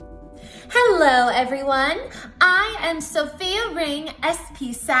Hello, everyone. I am Sophia Ring,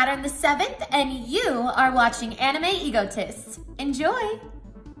 SP Saturn the 7th, and you are watching Anime Egotists. Enjoy!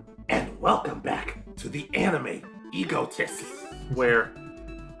 And welcome back to the Anime Egotists, where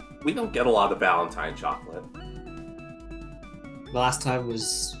we don't get a lot of Valentine chocolate. The last time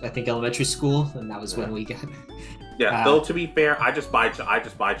was, I think, elementary school, and that was when we got. Yeah, though to be fair, I just buy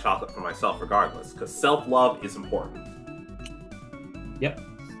chocolate for myself regardless, because self-love is important. Yep.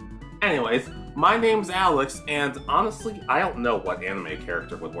 Anyways, my name's Alex, and honestly, I don't know what anime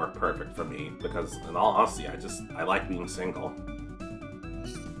character would work perfect for me, because in all honesty, I like being single.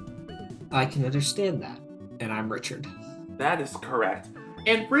 I can understand that, and I'm Richard. That is correct.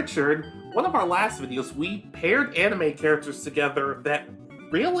 And Richard, one of our last videos, we paired anime characters together that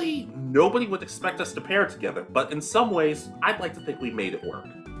really nobody would expect us to pair together, but in some ways, I'd like to think we made it work.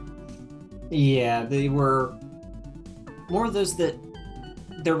 Yeah, they were more of those that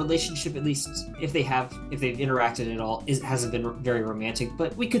their relationship, at least if they've interacted at all, hasn't been very romantic,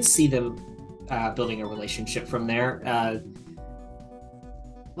 but we could see them building a relationship from there.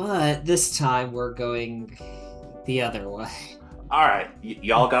 But this time we're going the other way. Alright,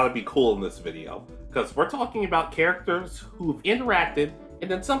 y'all gotta be cool in this video, because we're talking about characters who've interacted,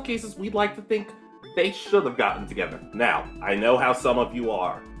 and in some cases we'd like to think they should have gotten together. Now, I know how some of you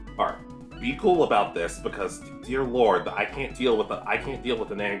are. Be cool about this, because dear lord, I can't deal with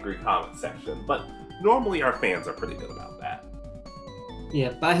an angry comment section, but normally our fans are pretty good about that.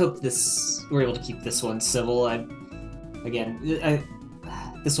 Yeah, but I hope we're able to keep this one civil.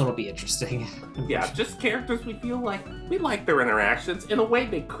 This one will be interesting. Yeah, just characters we feel like we like their interactions. In a way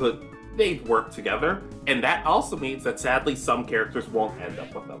they'd work together, and that also means that sadly some characters won't end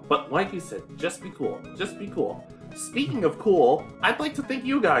up with them. But like you said, just be cool. Just be cool. Speaking of cool, I'd like to think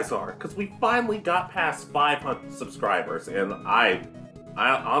you guys are, because we finally got past 500 subscribers, and I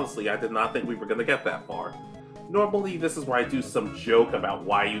honestly, I did not think we were going to get that far. Normally, this is where I do some joke about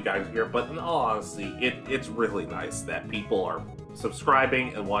why you guys are here, but in all honesty, it's really nice that people are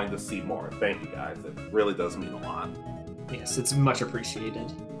subscribing and wanting to see more. Thank you guys. It really does mean a lot. Yes, it's much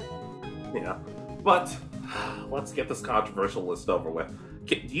appreciated. Yeah, but let's get this controversial list over with.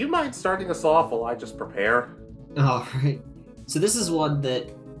 Do you mind starting us off while I just prepare? All right. So this is one that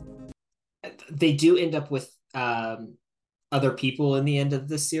they do end up with other people in the end of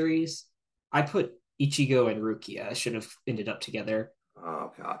this series. I put Ichigo and Rukia should have ended up together. Oh,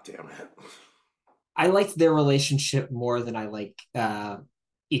 god damn it. I liked their relationship more than I like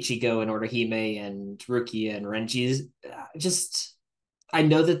Ichigo and Orihime and Rukia and Renji's. I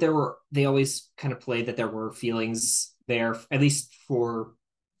know that they always kind of played that there were feelings there, at least for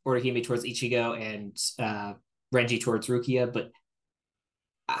Orihime towards Ichigo and Renji towards Rukia, but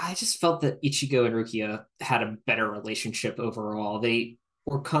I just felt that Ichigo and Rukia had a better relationship overall. They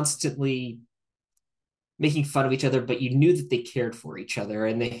were constantly making fun of each other, but you knew that they cared for each other,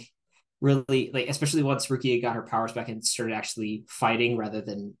 and they really, like, especially once Rukia got her powers back and started actually fighting rather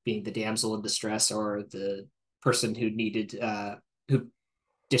than being the damsel in distress or the person who who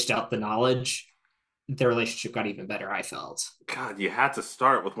dished out the knowledge. Their relationship got even better, I felt. God, you had to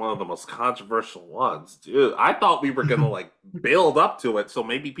start with one of the most controversial ones, dude. I thought we were gonna build up to it so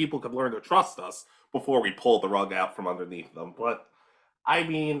maybe people could learn to trust us before we pull the rug out from underneath them. But I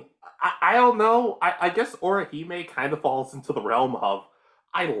mean, I don't know. I guess Orihime kind of falls into the realm of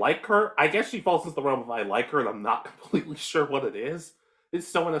I like her. I guess she falls into the realm of I like her, and I'm not completely sure what it is.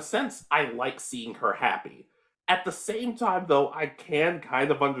 So in a sense, I like seeing her happy. At the same time, though, I can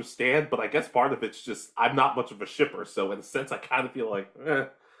kind of understand, but I guess part of it's just I'm not much of a shipper, so in a sense, I kind of feel like,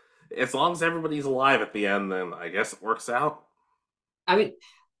 as long as everybody's alive at the end, then I guess it works out. I mean,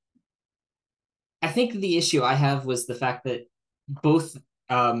 I think the issue I have was the fact that both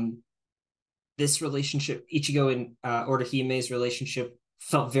this relationship, Ichigo and Orihime's relationship,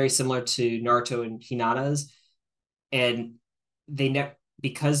 felt very similar to Naruto and Hinata's, and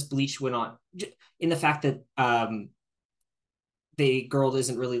because Bleach went on in the fact that the girl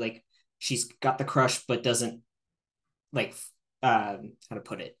isn't really like she's got the crush but doesn't like how to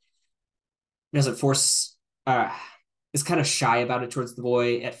put it, doesn't force is kind of shy about it towards the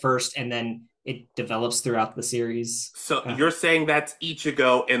boy at first, and then it develops throughout the series. So you're saying that's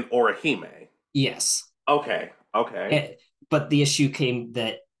Ichigo and Orihime? Yes. Okay. But the issue came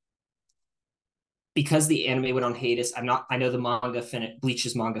that because the anime went on hiatus, I know the manga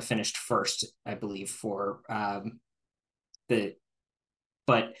Bleach's manga finished first, I believe,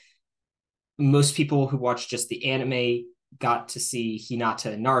 but most people who watched just the anime got to see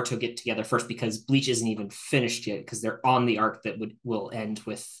Hinata and Naruto get together first because Bleach isn't even finished yet because they're on the arc that will end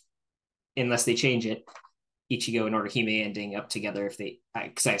with, unless they change it, Ichigo and Orihime ending up together if they,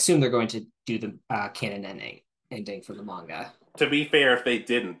 because I assume they're going to do the canon ending for the manga. To be fair, if they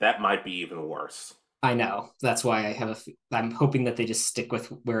didn't, that might be even worse. I know that's why I'm hoping that they just stick with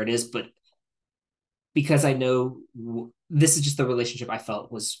where it is, but because I know this is just the relationship I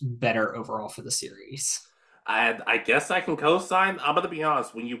felt was better overall for the series. And I guess I can co-sign. I'm gonna be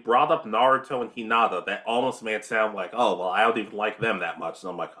honest. When you brought up Naruto and Hinata, that almost made it sound like, oh well, I don't even like them that much. And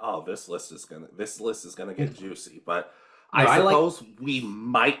I'm like, oh, this list is gonna get juicy. But No, I I like suppose we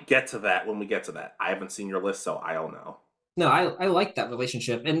might get to that when we get to that. I haven't seen your list, so I don't know. no, I like that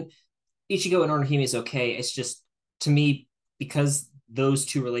relationship, and Ichigo and Orihime is okay. It's just to me because those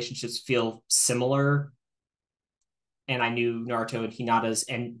two relationships feel similar, and I knew Naruto and Hinata's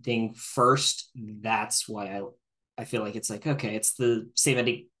ending first. That's why I feel like it's like okay, it's the same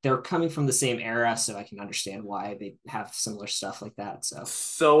ending. They're coming from the same era, so I can understand why they have similar stuff like that. So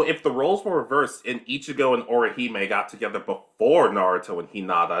So if the roles were reversed and Ichigo and Orihime got together before Naruto and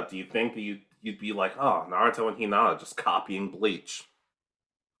Hinata, do you think you'd be like, oh, Naruto and Hinata just copying Bleach?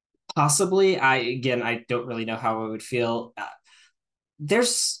 possibly, I don't really know how I would feel.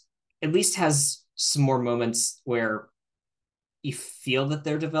 There's at least has some more moments where you feel that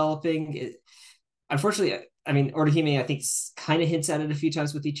they're developing. Unfortunately, I mean, Orihime, I think, kind of hints at it a few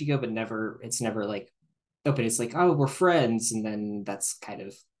times with Ichigo, but never, it's never like open. It's like, oh, we're friends. And then that's kind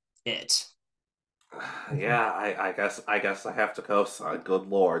of it. Yeah, I guess I have to co-sign. Good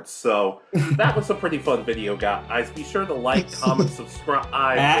lord. So that was a pretty fun video, guys. Be sure to like, comment,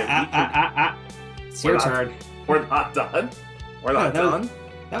 subscribe, and we can. It's We're your not, turn. we're not done. We're Oh, not done.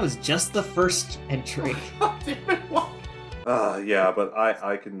 That was just the first entry. Yeah, but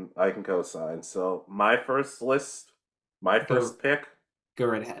I can co-sign. So my first list, my Go first pick. go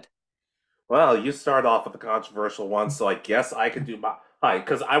right ahead. Well, you start off with the controversial one, so I guess I can do my hi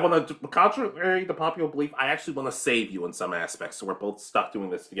because I want to contrary to popular belief. I actually want to save you in some aspects, so we're both stuck doing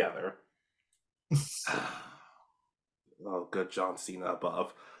this together. Oh, good John Cena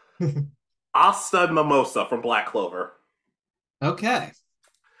above. Asta and Mimosa from Black Clover. Okay.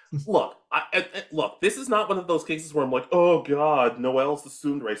 Look, look. This is not one of those cases where I'm like, oh God, Noelle's the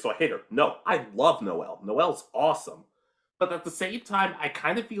tsundere, so I hate her. No, I love Noelle. Noelle's awesome. But at the same time, I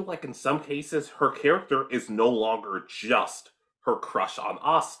kind of feel like in some cases her character is no longer just her crush on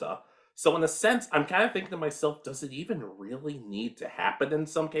Asta. So in a sense, I'm kind of thinking to myself, does it even really need to happen in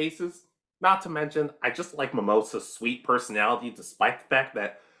some cases? Not to mention, I just like Mimosa's sweet personality, despite the fact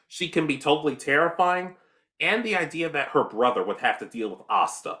that she can be totally terrifying, and the idea that her brother would have to deal with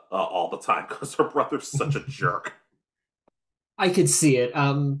Asta all the time because her brother's such a jerk. I could see it.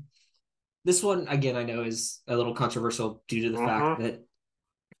 This one again, I know is a little controversial due to the fact Mm-hmm.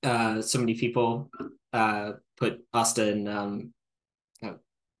 that so many people put Asta and uh,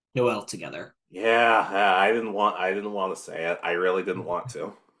 Noel together. Yeah, I didn't want to say it. I really didn't want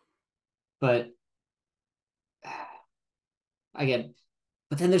to. But again,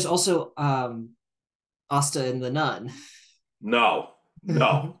 but then there's also Asta and the Nun. No,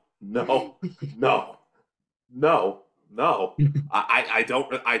 no, no, no, no, no. I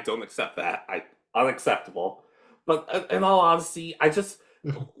don't accept that. Unacceptable. But in all honesty, I just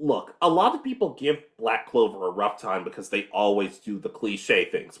look. A lot of people give Black Clover a rough time because they always do the cliche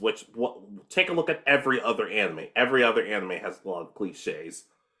things. Take a look at every other anime. Every other anime has a lot of cliches.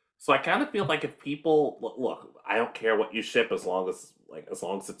 So I kind of feel like if people look, I don't care what you ship as long as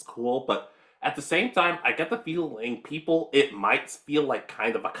it's cool, but at the same time, I get the feeling people it might feel like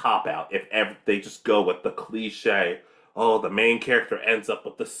kind of a cop out if they just go with the cliche. Oh, the main character ends up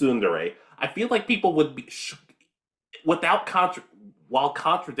with the tsundere. I feel like people would be without while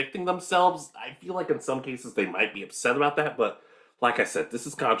contradicting themselves. I feel like in some cases they might be upset about that, but like I said, this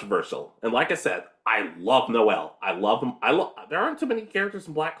is controversial. And like I said, I love Noel. I love him. There aren't too many characters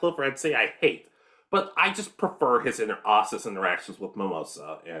in Black Clover I'd say I hate, but I just prefer his Ossus interactions with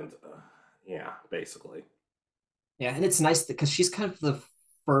Mimosa, and yeah, basically. Yeah, and it's nice because she's kind of the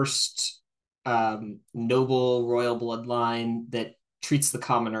first noble royal bloodline that treats the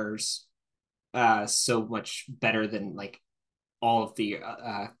commoners so much better than like all of the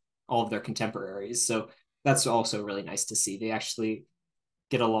all of their contemporaries. So that's also really nice to see. They actually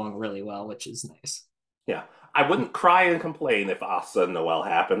get along really well, which is nice. Yeah, I wouldn't cry and complain if Asa and Noel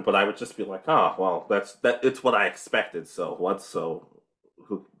happened, but I would just be like, oh, well, that. It's what I expected. So what? So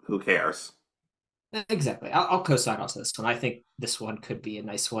who cares? Exactly. I'll co-sign also this one. I think this one could be a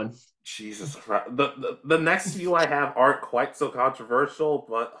nice one. Jesus Christ. The next few I have aren't quite so controversial,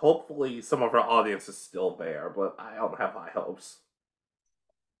 but hopefully some of our audience is still there. But I don't have high hopes.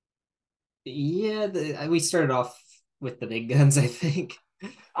 Yeah, we started off with the big guns, I think.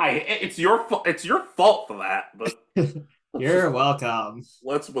 It's your fault. It's your fault for that. But let's You're just welcome.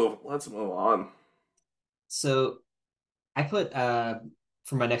 let's move on. So I put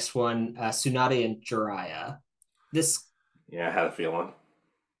for my next one, Tsunade and Jiraiya. This Yeah, I had a feeling.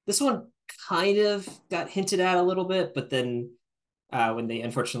 this one kind of got hinted at a little bit, but then when they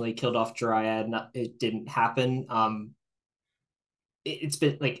unfortunately killed off Jiraiya, it didn't happen. It's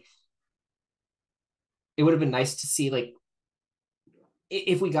been like it would have been nice to see like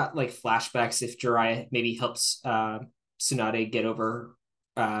if we got like flashbacks if Jiraiya maybe helps Tsunade get over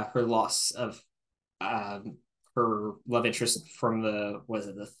her loss of um, her love interest from the was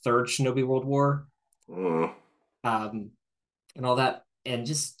it the third Shinobi World War, Mm. um, and all that, and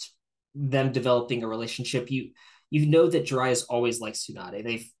just them developing a relationship. You know that Jiraiya's always liked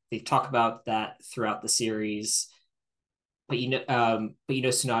Tsunade. They talk about that throughout the series, but you know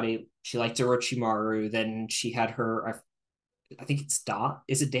Tsunade, she liked Orochimaru. Then she had her. I think it's Da.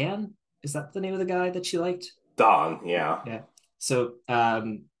 Is it Dan? Is that the name of the guy that she liked? Don, yeah. Yeah. So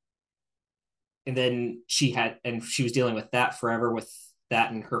and then she was dealing with that forever with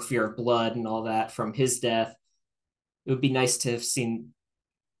that and her fear of blood and all that from his death. It would be nice to have seen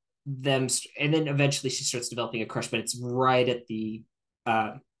them, and then eventually she starts developing a crush, but it's right at the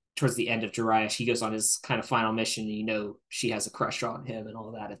uh towards the end of Jiraiya. She goes on his kind of final mission, and you know she has a crush on him and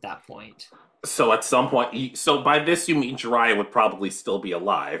all that at that point. So at some point, so by this you mean Jiraiya would probably still be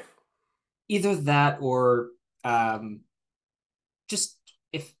alive. Either that or um just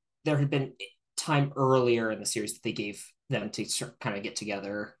if there had been time earlier in the series that they gave them to kind of get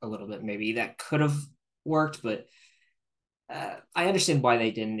together a little bit, maybe that could have worked. But I understand why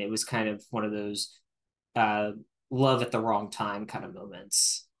they didn't. It was kind of one of those uh, love at the wrong time kind of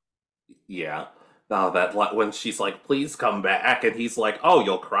moments. Yeah. Now that when she's like, "Please come back," and he's like, "Oh,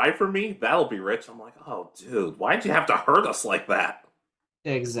 you'll cry for me? That'll be rich." I'm like, "Oh, dude, why'd you have to hurt us like that?"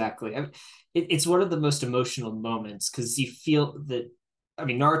 Exactly. I mean, it's one of the most emotional moments because you feel that. I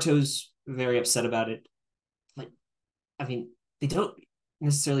mean, Naruto's very upset about it. Like, I mean, they don't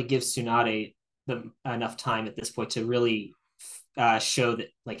necessarily give Tsunade enough time at this point to really show that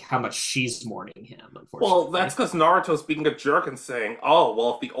like how much she's mourning him. Well, that's Unfortunately, because Naruto's being a jerk and saying, "Oh,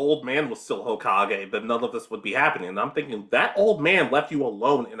 well, if the old man was still Hokage, then none of this would be happening." And I'm thinking that old man left you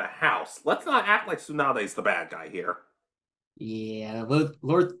alone in a house. Let's not act like Tsunade's the bad guy here. yeah,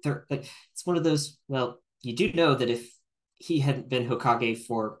 like it's one of those. Well, you do know that if he hadn't been Hokage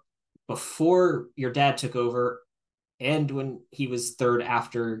for before your dad took over, and when he was third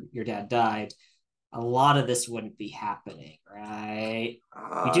after your dad died, a lot of this wouldn't be happening, right?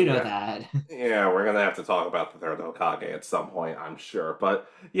 You do know Yeah. that. Yeah, we're gonna have to talk about the third Hokage at some point, I'm sure. But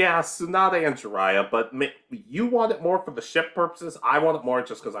yeah, Tsunade and Jiraiya. But you want it more for the ship purposes. I want it more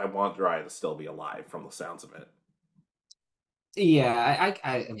just because I want Jiraiya to still be alive, from the sounds of it. Yeah,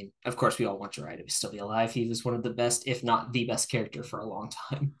 I mean, of course, we all want Jiraiya to still be alive. He was one of the best, if not the best character for a long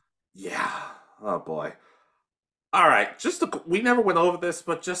time. Yeah. Oh boy. All right. We never went over this,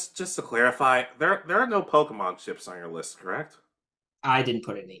 but just to clarify, there are no Pokemon ships on your list, correct? I didn't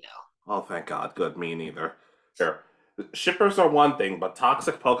put any now. Oh, thank God. Good. Me neither. Here. Shippers are one thing, but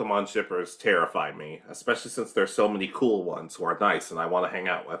toxic Pokemon shippers terrify me, especially since there's so many cool ones who are nice and I want to hang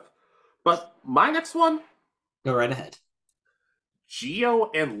out with. But my next one, Go right ahead.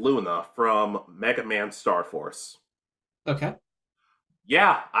 Geo and Luna from Mega Man Star Force. Okay.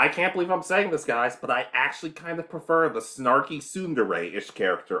 Yeah, I can't believe I'm saying this, guys, but I actually kind of prefer the snarky tsundere-ish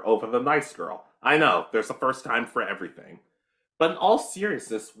character over the nice girl. I know, there's a first time for everything. But in all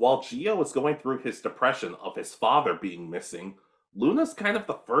seriousness, while Geo is going through his depression of his father being missing, Luna's kind of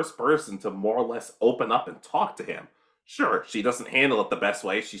the first person to more or less open up and talk to him. Sure, she doesn't handle it the best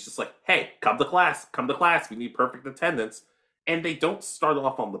way. She's just like, "Hey, come to class, we need perfect attendance." And they don't start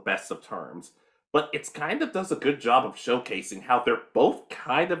off on the best of terms. But it's kind of does a good job of showcasing how they're both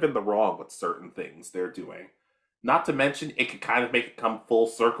kind of in the wrong with certain things they're doing. Not to mention, it could kind of make it come full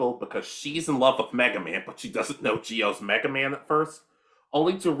circle because she's in love with Mega Man, but she doesn't know Geo's Mega Man at first,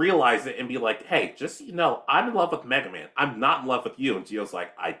 only to realize it and be like, "Hey, just so you know, I'm in love with Mega Man. I'm not in love with you." And Geo's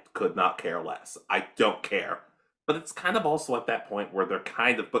like, "I could not care less. I don't care." But it's kind of also at that point where they're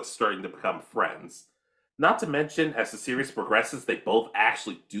kind of but starting to become friends. Not to mention, as the series progresses, they both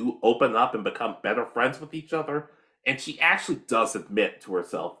actually do open up and become better friends with each other. And she actually does admit to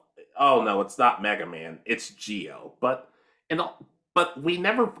herself, "Oh no, it's not Mega Man, it's Geo." In all, but we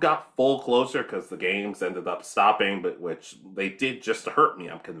never got full closure because the games ended up stopping, but which they did just to hurt me,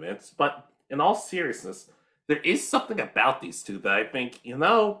 I'm convinced. But in all seriousness, there is something about these two that I think,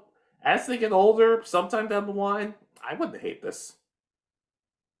 as they get older, sometime down the line, I wouldn't hate this.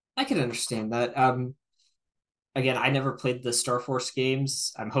 I can understand that. again, I never played the Star Force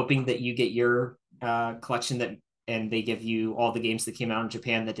games. I'm hoping that you get your collection that, and they give you all the games that came out in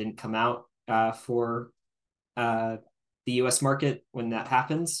Japan that didn't come out for uh, the U.S. market when that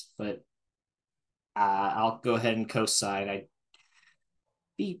happens. But I'll go ahead and co-sign. I'd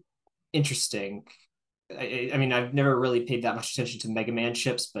be interesting. I mean, I've never really paid that much attention to Mega Man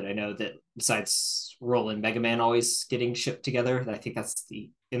ships, but I know that besides Roll and Mega Man always getting shipped together, I think that's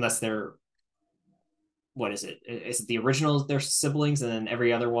the, unless they're, what is it? Is it the originals, their siblings, and then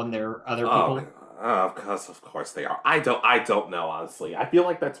every other one they're other Oh, people? because of course they are. I don't know honestly. I feel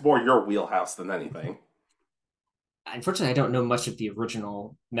like that's more your wheelhouse than anything. Unfortunately, I don't know much of the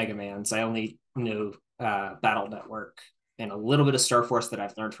original Mega Mans. I only know Battle Network and a little bit of Star Force that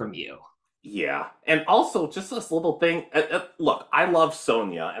I've learned from you. Yeah, and also just this little thing. Look, I love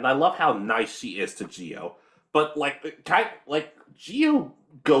Sonya, and I love how nice she is to Geo. But like Geo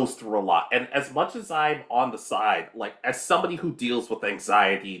goes through a lot, and as much as I'm on the side, like as somebody who deals with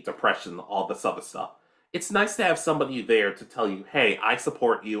anxiety, depression, all this other stuff, it's nice to have somebody there to tell you, "Hey, I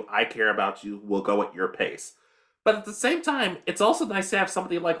support you. I care about you. We'll go at your pace." But at the same time, it's also nice to have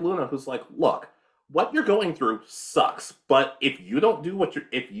somebody like Luna who's like, "Look, what you're going through sucks, but if you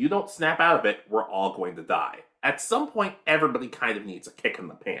don't snap out of it, we're all going to die. At some point, everybody kind of needs a kick in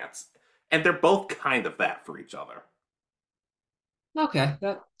the pants, and they're both kind of that for each other. Okay,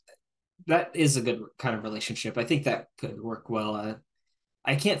 that is a good kind of relationship. I think that could work well.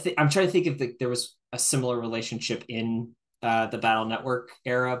 I can't think. I'm trying to think if there was a similar relationship in the Battle Network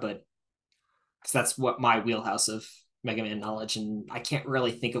era, but because that's what my wheelhouse of Mega Man knowledge, and I can't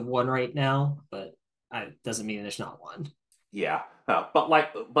really think of one right now. But it doesn't mean there's not one. Yeah, but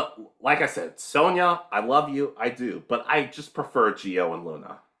like I said, Sonya, I love you, I do, but I just prefer Geo and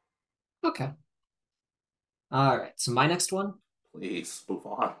Luna. Okay. All right. So my next one. Please move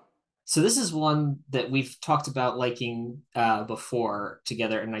on. So this is one that we've talked about liking before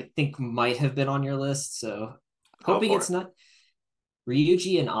together, and I think might have been on your list. So Go hoping for it's it. not.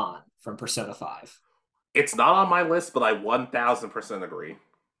 Ryuji and An from Persona 5. It's not on my list, but I 1000% agree.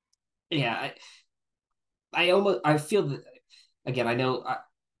 Yeah, I feel that, again, I know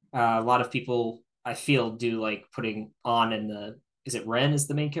a lot of people I feel do like putting On in the, is it Ren is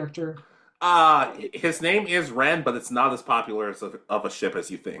the main character? His name is Ren, but it's not as popular of a ship as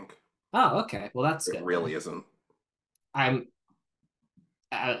you think. Oh, okay. Well, that's It good really then. isn't. I'm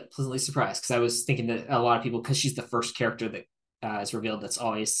pleasantly surprised because I was thinking that a lot of people, because she's the first character that is revealed, that's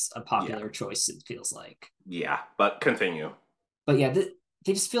always a Yeah, popular choice, it feels like. yeah, but continue. But yeah,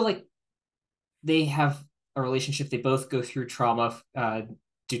 they just feel like they have a relationship. They both go through trauma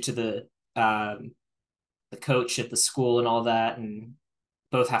due to the coach at the school and all that, and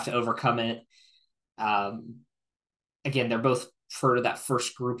both have to overcome it. Um, Again, they're both part of that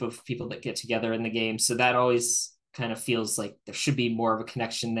first group of people that get together in the game, so that always kind of feels like there should be more of a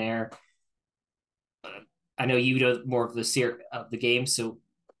connection there. I know you know more of the game, so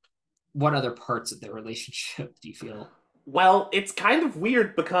what other parts of their relationship do you feel? Well, it's kind of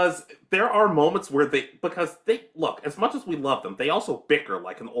weird because there are moments where because they look, as much as we love them, they also bicker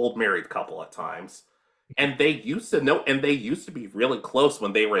like an old married couple at times. And they used to be really close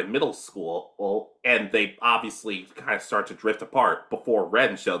when they were in middle school. Well, and they obviously kind of start to drift apart before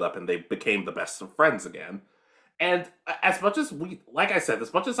Ren showed up and they became the best of friends again. And as much as like I said,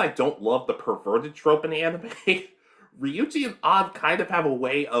 as much as I don't love the perverted trope in anime, Ryuji and Odd kind of have a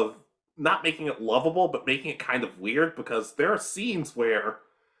way of not making it lovable, but making it kind of weird because there are scenes where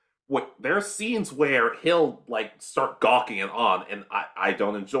he'll like start gawking and on, and I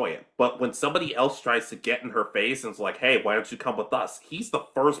don't enjoy it. But when somebody else tries to get in her face and is like, "Hey, why don't you come with us?" He's the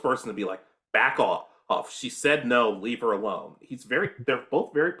first person to be like, "Back off! Off! She said no. Leave her alone." They're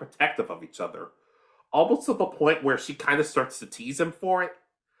both very protective of each other, almost to the point where she kind of starts to tease him for it.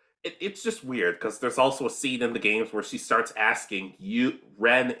 It's just weird because there's also a scene in the games where she starts asking you,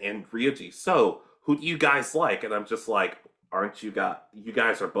 Ren and Ryuji, "So who do you guys like?" And I'm just like, "Aren't you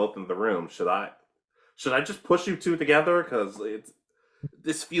guys are both in the room? Should I just push you two together? Because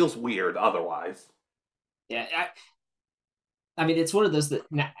this feels weird otherwise." Yeah, I mean, it's one of those that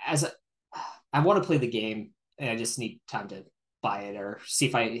I want to play the game, and I just need time to buy it or see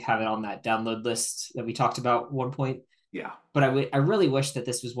if I have it on that download list that we talked about at one point. Yeah, But I really wish that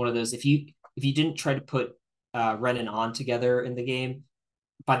this was one of those, if you didn't try to put Ren and On together in the game,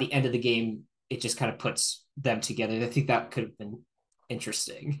 by the end of the game, it just kind of puts them together. I think that could have been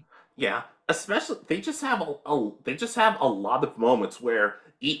interesting. yeah. Especially they just have a lot of moments where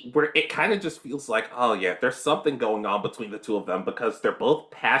it kind of just feels like, oh yeah, there's something going on between the two of them because they're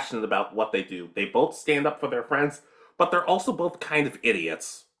both passionate about what they do. They both stand up for their friends, but they're also both kind of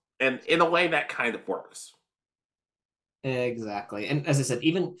idiots, and in a way that kind of works. Exactly. And as I said,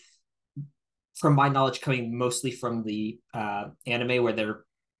 even from my knowledge coming mostly from the anime where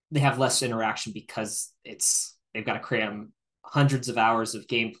they have less interaction because they've got to cram hundreds of hours of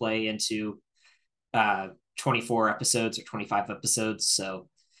gameplay into 24 episodes or 25 episodes. So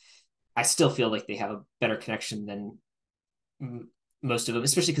I still feel like they have a better connection than most of them,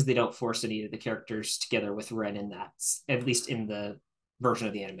 especially because they don't force any of the characters together with Ren in that, at least in the version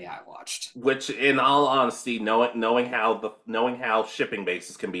of the anime I watched. Which, in all honesty, knowing how shipping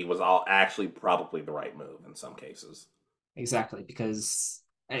bases can be was all actually probably the right move in some cases. Exactly, because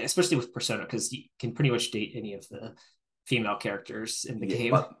especially with Persona, because you can pretty much date any of the female characters in the Yeah,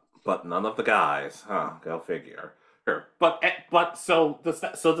 game. but none of the guys, huh? Go figure. Sure. But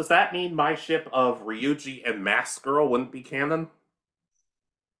does that mean my ship of Ryuji and Mask Girl wouldn't be canon?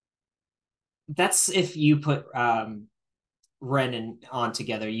 That's if you put Ren and on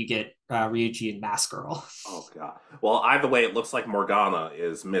together, you get Ryuji and Mask Girl. Oh god. Well, either way, it looks like Morgana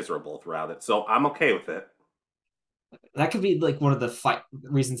is miserable throughout it, so I'm okay with it. That could be like one of the fight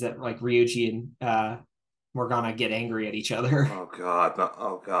reasons that like Ryuji and Morgana get angry at each other. Oh god, no,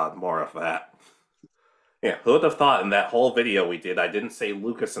 oh god, more of that. Yeah, who would have thought in that whole video we did I didn't say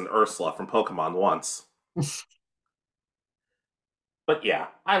Lucas and Ursula from Pokemon once. But yeah,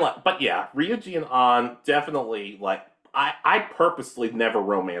 Ryuji and An definitely like I purposely never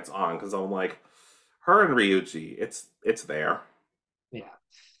romance An because I'm like her and Ryuji, it's there. Yeah.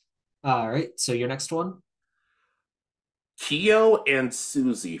 All right. So your next one. Kyo and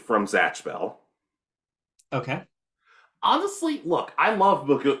Susie from Zatch Bell. Okay. Honestly, look, I love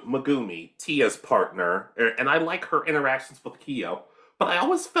Megumi, Tia's partner, and I like her interactions with Kyo. But I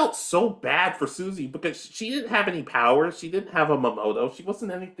always felt so bad for Susie because she didn't have any powers. She didn't have a Mamoto. She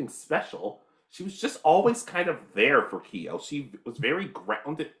wasn't anything special. She was just always kind of there for Kyo. She was very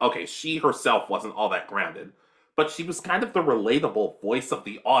grounded. Okay, she herself wasn't all that grounded, but she was kind of the relatable voice of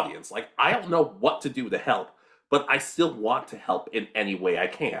the audience. Like, I don't know what to do to help, but I still want to help in any way I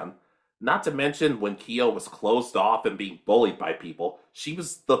can. Not to mention when Kyo was closed off and being bullied by people, she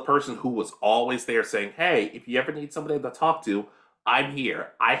was the person who was always there saying, hey, if you ever need somebody to talk to, I'm here.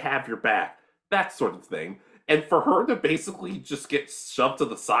 I have your back. That sort of thing. And for her to basically just get shoved to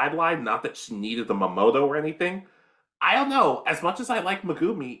the sideline, not that she needed a Mamoto or anything, I don't know. As much as I like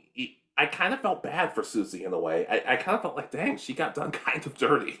Megumi, I kind of felt bad for Susie in a way. I kind of felt like, dang, she got done kind of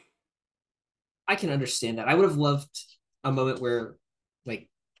dirty. I can understand that. I would have loved a moment where, like,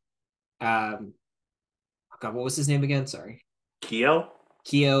 oh God, what was his name again? Sorry. Kyo?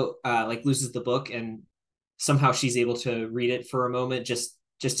 Kyo like loses the book and somehow she's able to read it for a moment just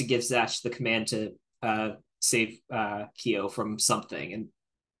to give Zatch the command to save Kyo from something and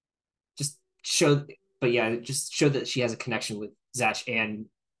just show but yeah, just show that she has a connection with Zatch and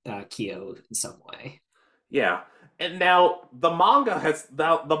Kyo in some way. Yeah. And now the manga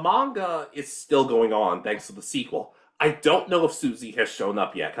is still going on thanks to the sequel. I don't know if Susie has shown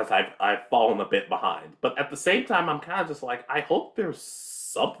up yet because I've fallen a bit behind. But at the same time, I'm kind of just like I hope there's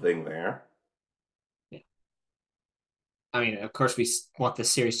something there. Yeah. I mean, of course, we want the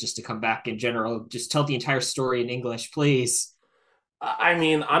series just to come back in general. Just tell the entire story in English, please. I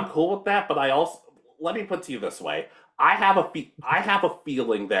mean, I'm cool with that, but I also let me put it to you this way. I have a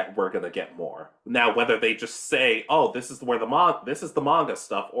feeling that we're gonna get more. Now, whether they just say, "Oh, this is the manga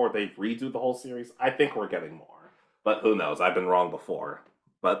stuff," or they redo the whole series, I think we're getting more. But who knows? I've been wrong before.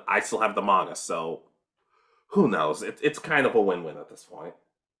 But I still have the manga, so who knows? It's kind of a win-win at this point.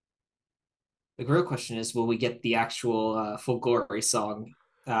 The real question is, will we get the actual full glory song?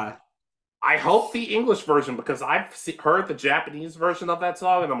 Uh, I hope the English version because heard the Japanese version of that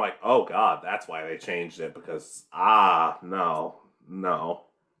song and I'm like, oh god, that's why they changed it because no, no,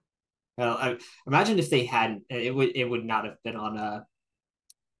 well, I imagine if they hadn't, it would not have been on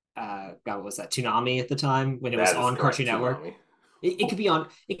God, what was that Toonami at the time when it was that is on Cartoon correct, Network? Tsunami.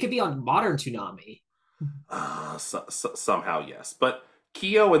 It could be on modern Toonami. Somehow yes, but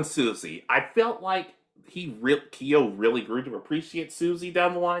Kyo and Susie, I felt like Kyo really grew to appreciate Susie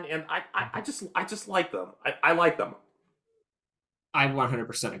down the line, and I just like them. I like them. I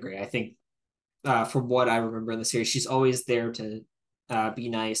 100% agree. I think from what I remember in the series, she's always there to be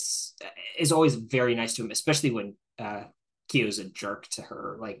nice. Is always very nice to him, especially when Kyo's a jerk to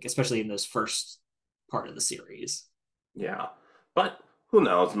her. Like especially in those first part of the series. Yeah, but who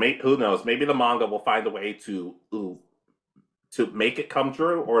knows? Who knows? Maybe the manga will find a way to make it come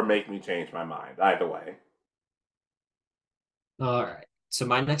true or make me change my mind. Either way, All right. So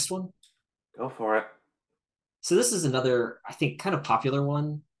my next one. go for it. So this is another, I think, kind of popular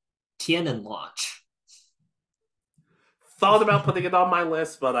one. Tien and Launch. Thought about putting it on my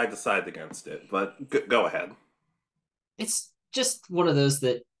list, but I decided against it. But go ahead. it's just one of those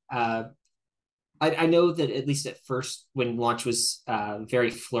that I know that at least at first, when Launch was very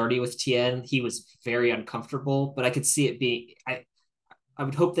flirty with Tien, he was very uncomfortable. But I could see it being. I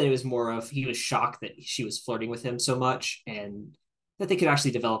would hope that it was more of he was shocked that she was flirting with him so much, and that they could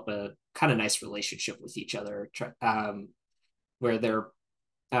actually develop a kind of nice relationship with each other, where they're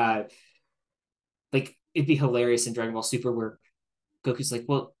uh, like it'd be hilarious in Dragon Ball Super where Goku's like,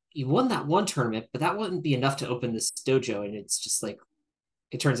 "Well, you won that one tournament, but that wouldn't be enough to open this dojo," and it's just like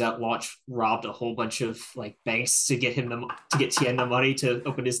it turns out Launch robbed a whole bunch of like banks to get him to get Tien the money to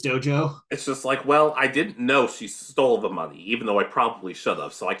open his dojo. It's just like, well, I didn't know she stole the money, even though I probably should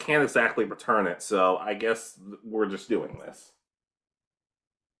have, so I can't exactly return it, so I guess we're just doing this.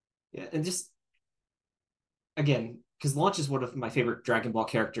 Yeah, and just again, because Launch is one of my favorite Dragon Ball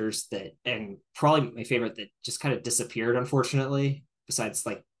characters that, and probably my favorite that just kind of disappeared, unfortunately. Besides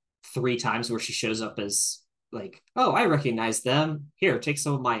like three times where she shows up as like, oh, I recognize them. Here, take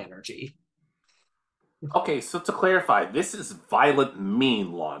some of my energy. Okay, so to clarify, this is violent,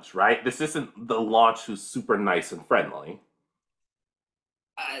 mean Launch, right? This isn't the Launch who's super nice and friendly.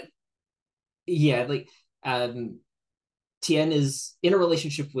 Uh, yeah, like Tien is in a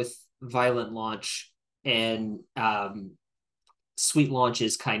relationship with Violent Launch, and Sweet Launch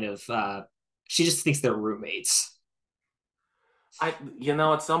is kind of she just thinks they're roommates.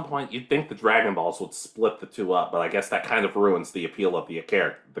 At some point, you'd think the Dragon Balls would split the two up, but I guess that kind of ruins the appeal of the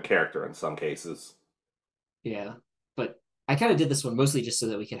character in some cases. Yeah, but I kind of did this one mostly just so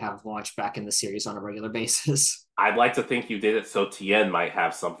that we could have Launch back in the series on a regular basis. I'd like to think you did it so Tien might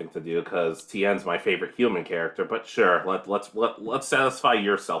have something to do because Tien's my favorite human character. But sure, let's satisfy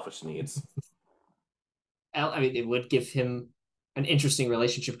your selfish needs. I mean, it would give him an interesting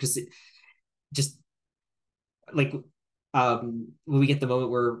relationship because it just like when we get the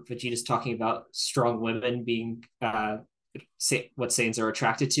moment where Vegeta's talking about strong women being what Saiyans are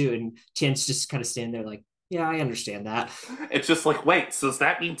attracted to, and Tien's just kind of standing there like, yeah, I understand that. It's just like, wait, so does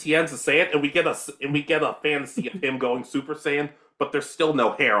that mean Tien's a Saiyan? And we get a fantasy of him going Super Saiyan, but there's still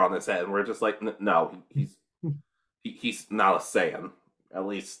no hair on his head, and we're just like, no, he's not a Saiyan. At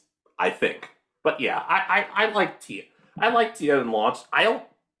least I think. But yeah, I like Tien. I like Tien and Launch. I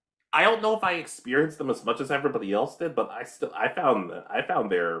don't know if I experienced them as much as everybody else did, but I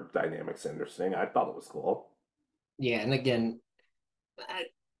found their dynamics interesting. I thought it was cool. Yeah, and again, uh,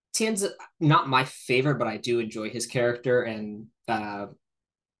 Tien's not my favorite, but I do enjoy his character, and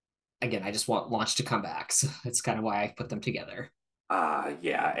again, I just want Launch to come back, so that's kind of why I put them together.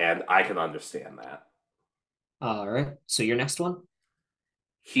 Yeah, and I can understand that. All right, so your next one.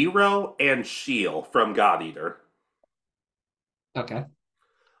 Hero and Shield from God Eater. Okay.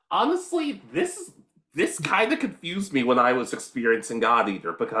 Honestly, this kind of confused me when I was experiencing God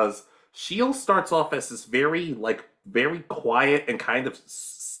Eater because Shield starts off as this very quiet and kind of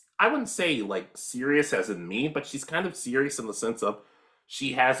I wouldn't say like serious as in me, but she's kind of serious in the sense of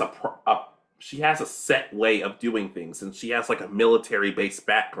she has she has a set way of doing things and she has like a military based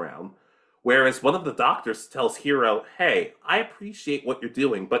background. Whereas one of the doctors tells Hero, "Hey, I appreciate what you're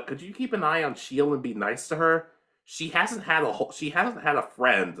doing, but could you keep an eye on Shield and be nice to her? She hasn't had a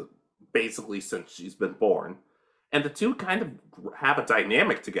friend basically since she's been born." And the two kind of have a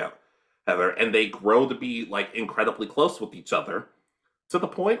dynamic together, and they grow to be like incredibly close with each other to the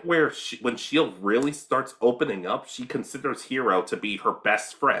point where when Shield really starts opening up, she considers Hero to be her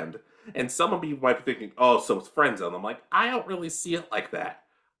best friend. And some of people might be thinking, "Oh, so it's friend zone." I'm like, I don't really see it like that.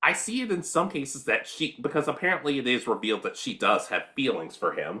 I see it in some cases that because apparently it is revealed that she does have feelings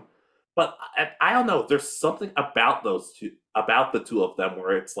for him. But I don't know. There's something about about the two of them,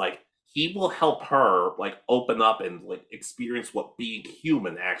 where it's like he will help her like open up and like experience what being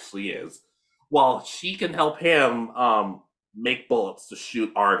human actually is, while she can help him make bullets to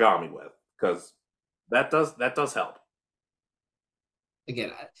shoot origami with, because that does help.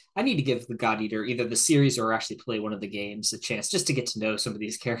 Again, I need to give the God Eater either the series or actually play one of the games a chance just to get to know some of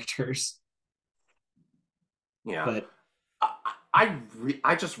these characters. Yeah. But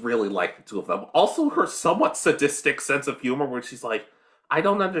I just really like the two of them. Also, her somewhat sadistic sense of humor, where she's like, "I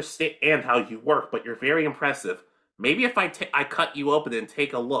don't understand how you work, but you're very impressive. Maybe if I cut you open and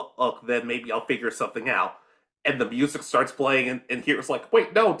take a look, then maybe I'll figure something out." And the music starts playing, and Hero's like,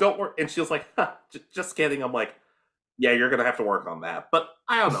 "Wait, no, don't work." And she's like, "Huh, just kidding." I'm like, "Yeah, you're gonna have to work on that." But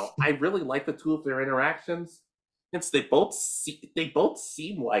I don't know. I really like the two of their interactions, since they both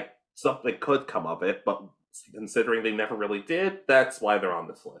seem like something could come of it, but considering they never really did, that's why they're on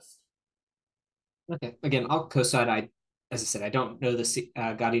this list. okay, again, I'll co-sign. As I said, I don't know the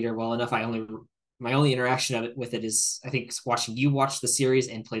God Eater well enough. My only interaction of it with it is I think watching you watch the series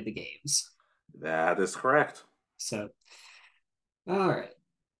and play the games. That is correct. So, all right.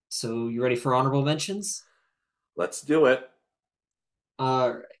 So you ready for honorable mentions? Let's do it.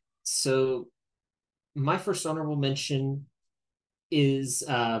 All right. So my first honorable mention is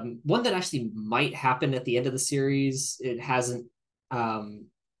one that actually might happen at the end of the series. It hasn't, um,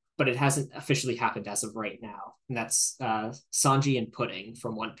 but it hasn't officially happened as of right now, and that's Sanji and Pudding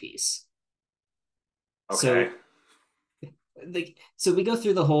from One Piece. Okay. So, so we go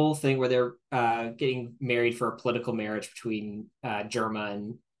through the whole thing where they're getting married for a political marriage between Germa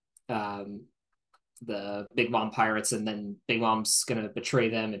and um, the Big Mom pirates, and then Big Mom's gonna betray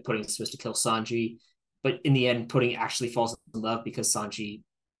them, and Pudding's supposed to kill Sanji. But in the end, Pudding actually falls in love because Sanji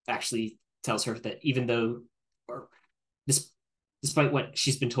actually tells her that even though, or this, despite what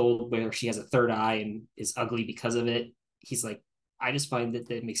she's been told, where she has a third eye and is ugly because of it, he's like, I just find that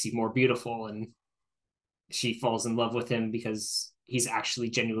that makes you more beautiful, and she falls in love with him because he's actually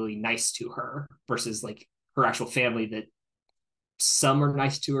genuinely nice to her versus like her actual family that some are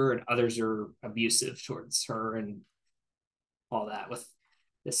nice to her and others are abusive towards her and all that with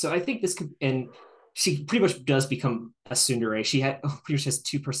this. So I think this could, and she pretty much does become a tsundere. She pretty much has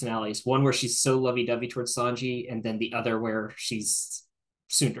two personalities: one where she's so lovey-dovey towards Sanji, and then the other where she's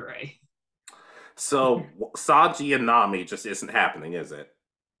tsundere. So Sanji and Nami just isn't happening, is it?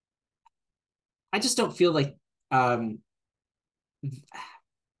 I just don't feel like um,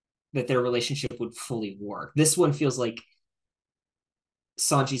 that their relationship would fully work. This one feels like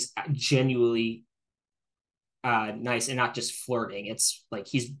Sanji's genuinely nice and not just flirting. It's like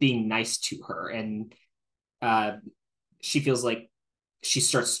he's being nice to her, and uh, she feels like she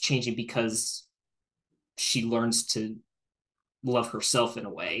starts changing because she learns to love herself in a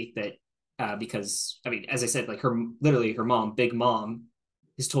way that because I mean, as I said, like her literally her mom, Big Mom,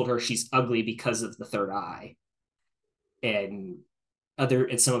 has told her she's ugly because of the third eye, and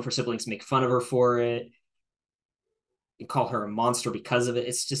some of her siblings make fun of her for it and call her a monster because of it.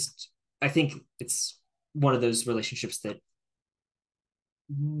 It's just I think it's one of those relationships that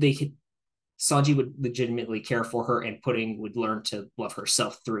they could Sanji would legitimately care for her, and Pudding would learn to love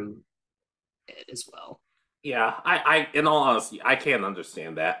herself through it as well. Yeah, in all honesty, I can't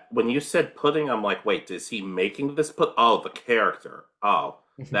understand that. When you said pudding, I'm like, wait, is he making this put? Oh, the character. Oh,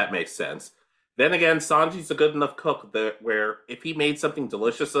 that makes sense. Then again, Sanji's a good enough cook that where if he made something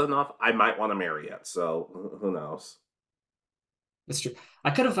delicious enough, I might want to marry it. So who knows? That's true.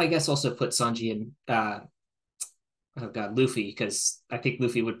 I could have, I guess, also put Sanji in oh god, Luffy, because I think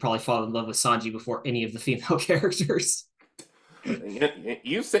Luffy would probably fall in love with Sanji before any of the female characters.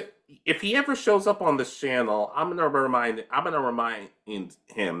 You said if he ever shows up on this channel, I'm gonna remind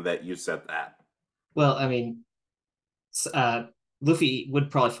him that you said that. Well, I mean, uh, Luffy would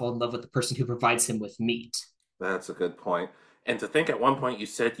probably fall in love with the person who provides him with meat. That's a good point. And to think at one point you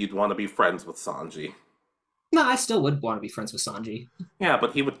said you'd want to be friends with Sanji. No, I still would want to be friends with Sanji. Yeah,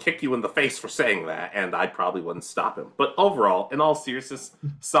 but he would kick you in the face for saying that, and I probably wouldn't stop him. But overall, in all seriousness,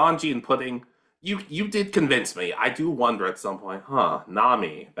 Sanji and Pudding, you did convince me. I do wonder at some point, huh,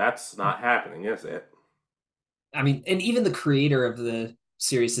 Nami, that's not happening, is it? I mean, and even the creator of the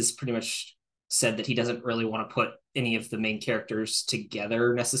series has pretty much said that he doesn't really want to put any of the main characters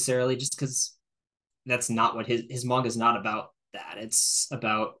together necessarily, just because that's not what his manga is not about. That it's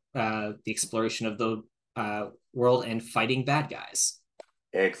about the exploration of the world and fighting bad guys.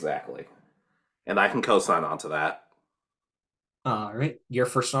 Exactly. And I can co-sign on to that. All right, your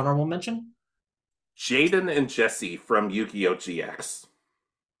first honorable mention. Jaden and Jesse from Yu-Gi-Oh! GX.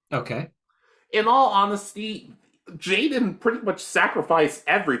 Okay. In all honesty, Jaden pretty much sacrificed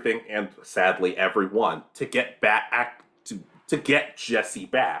everything and sadly everyone to get back to get Jesse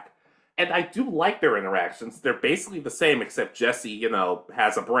back. And I do like their interactions. They're basically the same, except Jesse,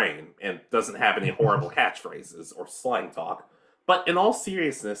 has a brain and doesn't have any horrible catchphrases or slang talk. But in all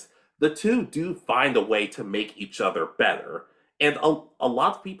seriousness, the two do find a way to make each other better. And a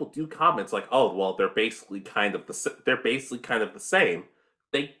lot of people do comments like, "Oh, well, they're basically kind of the same."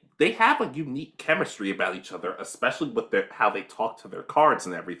 They have a unique chemistry about each other, especially with how they talk to their cards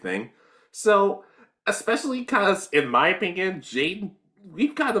and everything. So, especially because, in my opinion, Jaden,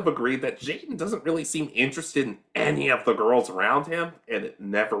 we've kind of agreed that Jaden doesn't really seem interested in any of the girls around him, and it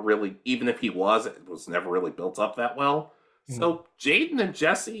never really, even if he was, it was never really built up that well. Mm. So, Jaden and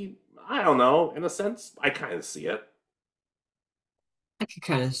Jesse, I don't know, in a sense, I kind of see it. I can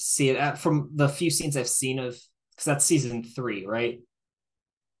kind of see it from the few scenes I've seen of, because that's season 3, right?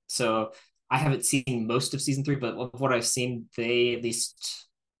 So I haven't seen most of season 3, but of what I've seen, they at least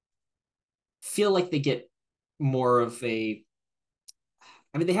feel like they get more of a.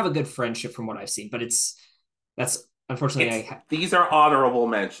 I mean, they have a good friendship from what I've seen, but that's unfortunately, These are honorable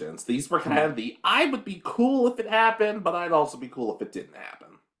mentions. These were kind of the I would be cool if it happened, but I'd also be cool if it didn't happen.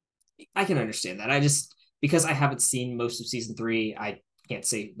 I can understand that. I just because I haven't seen most of season 3, I can't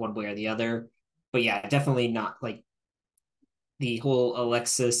say one way or the other. But yeah, definitely not like the whole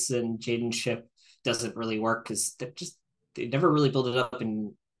Alexis and Jaden ship doesn't really work because they never really build it up,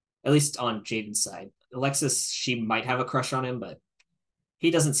 and at least on Jaden's side. Alexis, she might have a crush on him, but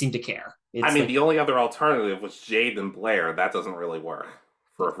he doesn't seem to care. I It's mean, like the only other alternative was Jade and Blair. That doesn't really work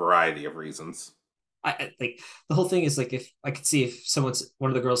for a variety of reasons. like the whole thing is like if I could see if one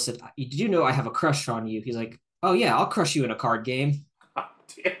of the girls said, "Did you know I have a crush on you?" He's like, "Oh yeah, I'll crush you in a card game." God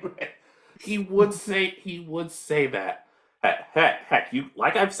damn it. He would say that. Heck, you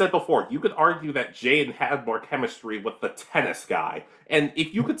like I've said before, you could argue that Jade had more chemistry with the tennis guy. And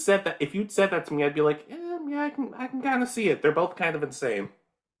if you'd said that to me, I'd be like, yeah, I can kind of see it. They're both kind of insane.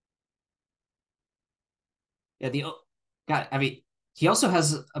 Yeah, the God, I mean, he also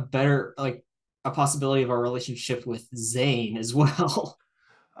has a better like a possibility of a relationship with Zayn as well.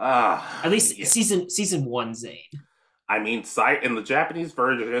 At least Yeah. season 1 Zayn. I mean, in the Japanese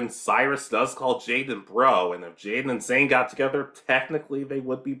version, Cyrus does call Jaden bro, and if Jaden and Zane got together, technically they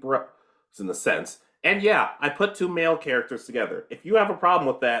would be bros in a sense. And yeah, I put two male characters together. If you have a problem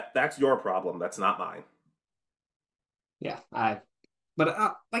with that, that's your problem. That's not mine. Yeah, I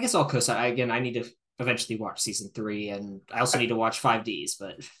guess I'll co-sign. Again, I need to eventually watch season 3, and I also I, need to watch 5Ds.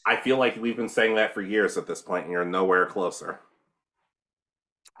 But I feel like we've been saying that for years at this point, and you're nowhere closer.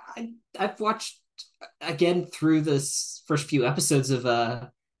 I've watched again through this first few episodes of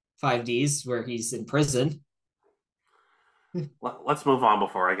 5Ds where he's in prison. Let's move on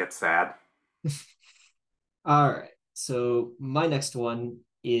before I get sad. All right, so my next one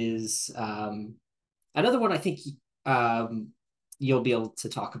is another one I think um, you'll be able to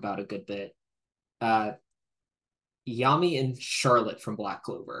talk about a good bit. Uh, Yami and Charlotte from Black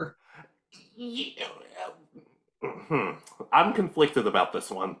Clover. Yeah. Hmm. I'm conflicted about this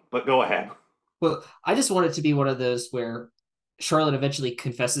one, but go ahead. Well, I just want it to be one of those where Charlotte eventually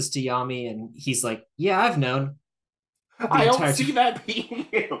confesses to Yami, and he's like, "Yeah, I've known the I don't entire see time." that being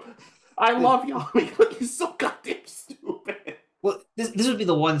him. I love Yami, but he's so goddamn stupid. Well, this would be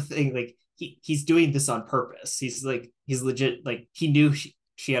the one thing like he's doing this on purpose. He's legit like he knew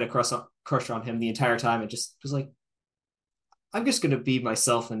she had a crush on him the entire time, and just was like, "I'm just gonna be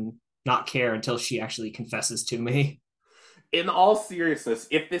myself and not care until she actually confesses to me." In all seriousness,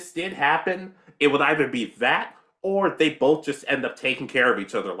 if this did happen, it would either be that or they both just end up taking care of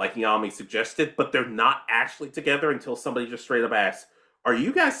each other, like Yami suggested, but they're not actually together until somebody just straight up asks, "Are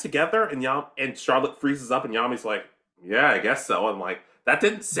you guys together?" And Charlotte freezes up, and Yami's like, "Yeah, I guess so." I'm like, that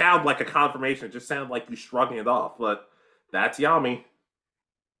didn't sound like a confirmation; it just sounded like you shrugging it off. But that's Yami.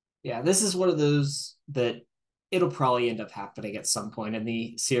 Yeah, this is one of those that it'll probably end up happening at some point in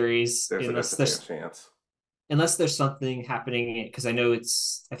the series, There's a good fair chance. unless there's something happening because I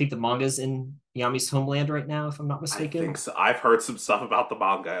think the manga's in Yami's homeland right now, if I'm not I think mistaken. so. I've heard some stuff about the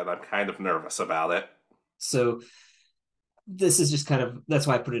manga, and I'm kind of nervous about it. So this is just kind of that's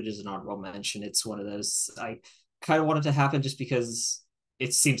why I put it as an honorable mention. It's one of those I kind of wanted to happen just because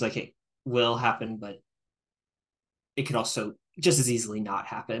it seems like it will happen, but it could also just as easily not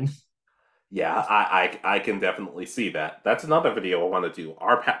happen. Yeah, I can definitely see that. That's another video I want to do.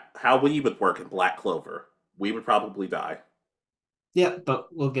 How we would work in Black Clover. We would probably die. Yeah, but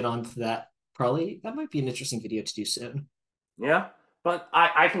we'll get on to that. Probably that might be an interesting video to do soon. Yeah, but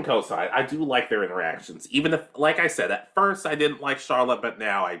I can co-sign. I do like their interactions, even if, like I said, at first I didn't like Charlotte, but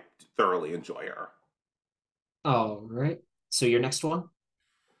now I thoroughly enjoy her. All right. So your next one?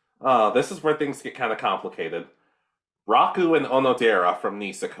 This is where things get kind of complicated. Raku and Onodera from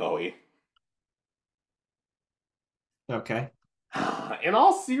Nisekoi. Okay. In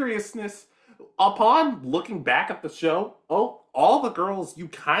all seriousness, upon looking back at the show, all the girls, you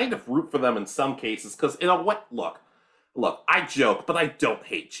kind of root for them in some cases, because in a what look, I joke, but I don't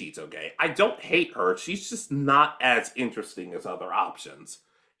hate Chitoge. I don't hate her. She's just not as interesting as other options.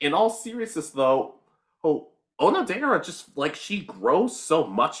 In all seriousness, though, Onodera just like she grows so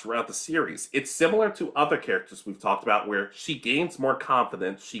much throughout the series. It's similar to other characters we've talked about where she gains more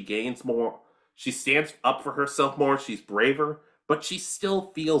confidence, she stands up for herself more, she's braver, but she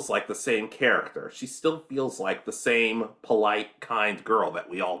still feels like the same character. She still feels like the same polite, kind girl that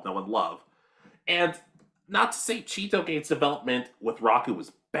we all know and love. And not to say Chitoge's development with Raku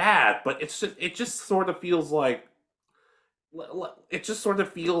was bad, but it just sort of feels like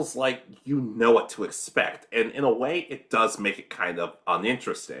you know what to expect, and in a way, it does make it kind of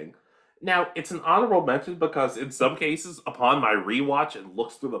uninteresting. Now, it's an honorable mention because in some cases, upon my rewatch and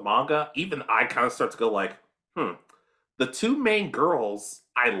looks through the manga, even I kind of start to go like, the two main girls,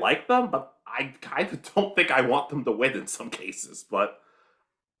 I like them, but I kind of don't think I want them to win in some cases. But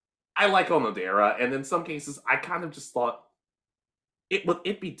I like Onodera, and in some cases, I kind of just thought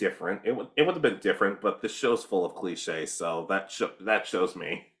it'd be different. It would have been different, but this show's full of cliches, so that shows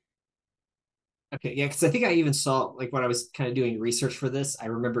me. Okay, yeah, because I think I even saw like when I was kind of doing research for this, I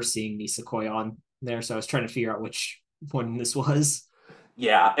remember seeing Nisekoi on there, so I was trying to figure out which one this was.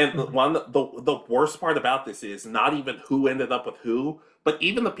 Yeah, and the worst part about this is not even who ended up with who, but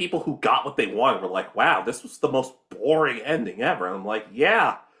even the people who got what they wanted were like, "Wow, this was the most boring ending ever." And I'm like,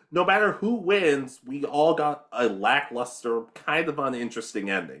 "Yeah, no matter who wins, we all got a lackluster, kind of uninteresting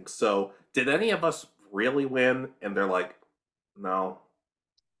ending." So, did any of us really win? And they're like, "No."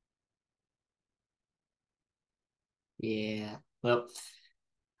 Yeah. Well,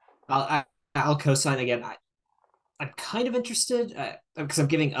 I'll I, I'll co-sign again. I'm kind of interested because I'm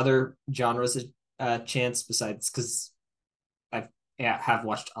giving other genres a chance besides because I've yeah, have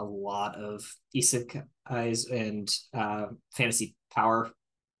watched a lot of isekais and fantasy power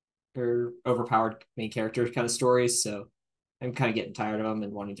or overpowered main character kind of stories. So I'm kind of getting tired of them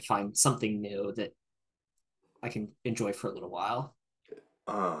and wanting to find something new that I can enjoy for a little while.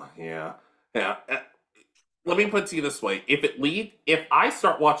 Yeah, yeah. Let me put it to you this way: if I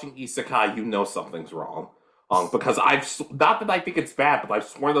start watching Isekai, you know something's wrong. Because not that I think it's bad, but I've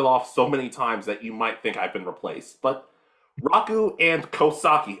sworn it off so many times that you might think I've been replaced. But Raku and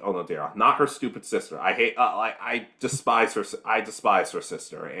Kosaki Onodera, not her stupid sister. I hate, I despise her. I despise her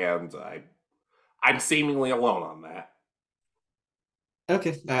sister, and I'm seemingly alone on that.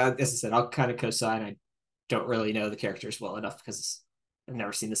 Okay, as I said, I'll kind of co-sign. I don't really know the characters well enough because I've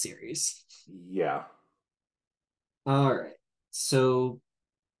never seen the series. Yeah. All right, so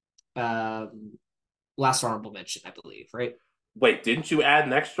um, last honorable mention, I believe, right? Wait, didn't you add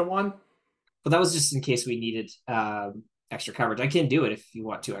an extra one? But that was just in case we needed extra coverage. I can do it if you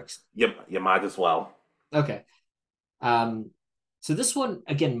want to. You might as well. Okay. Um, so this one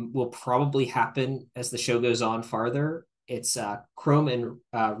again will probably happen as the show goes on farther. It's Chrome and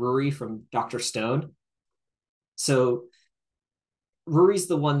Ruri from Doctor Stone. So Ruri's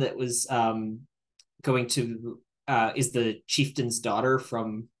the one that was going to is the chieftain's daughter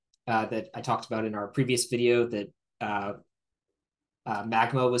from that I talked about in our previous video that uh,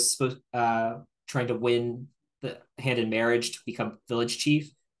 Magma was supposed trying to win the hand in marriage to become village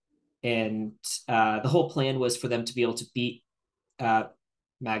chief, and the whole plan was for them to be able to beat uh,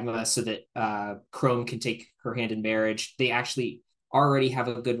 Magma so that Chrome can take her hand in marriage. They actually already have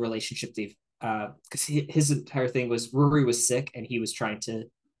a good relationship. They've because his entire thing was Ruri was sick and he was trying to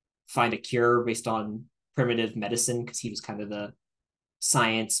find a cure based on primitive medicine because he was kind of the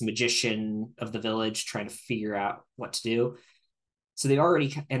science magician of the village trying to figure out what to do. So they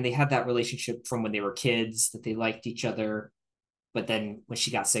already and they had that relationship from when they were kids that they liked each other. But then when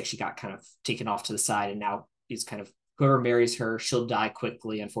she got sick, she got kind of taken off to the side, and now he's kind of whoever marries her, she'll die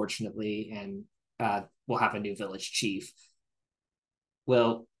quickly, unfortunately, and we'll have a new village chief.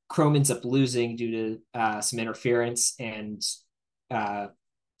 Well, Chrome ends up losing due to some interference, and uh,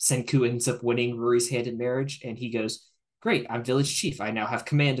 Senku ends up winning Ruri's hand in marriage, and he goes, "Great, I'm village chief. I now have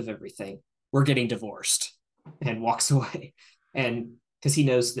command of everything. We're getting divorced," and walks away. And because he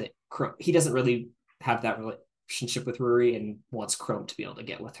knows that he doesn't really have that relationship with Ruri and wants Chrome to be able to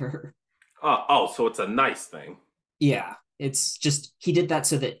get with her. Oh, so it's a nice thing. Yeah, it's just he did that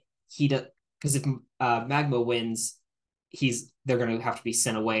so that he does because if Magma wins, they're going to have to be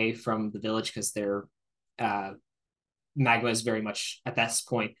sent away from the village because they're uh, Magma is very much at this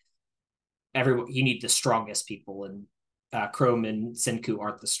point. Everyone you need the strongest people, and Chrome and Senku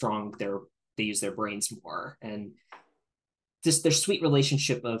aren't the strong. They use their brains more, and this their sweet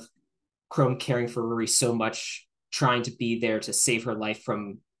relationship of Chrome caring for Ruri so much, trying to be there to save her life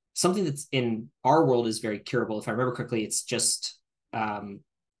from something that's in our world is very curable. If I remember correctly, it's just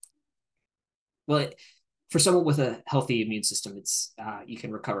well, for someone with a healthy immune system, it's you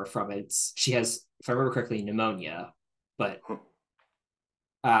can recover from it. She has, if I remember correctly, pneumonia, but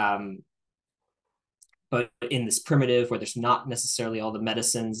um, but in this primitive where there's not necessarily all the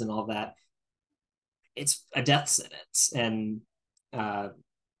medicines and all that, it's a death sentence, and uh,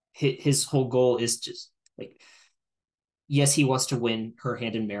 his whole goal is just like yes, he wants to win her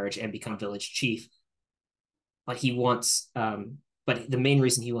hand in marriage and become village chief, but he wants but the main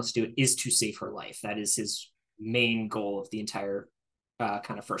reason he wants to do it is to save her life. That is his main goal of the entire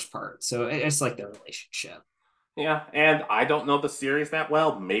kind of first part. So it's like their relationship. Yeah, and I don't know the series that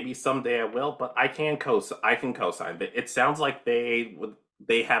well. Maybe someday I will, but I can co-sign. But it sounds like they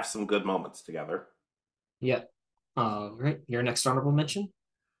have some good moments together. Yep. All right. Your next honorable mention.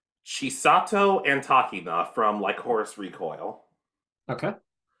 Chisato and Takina from like Horus Recoil. Okay.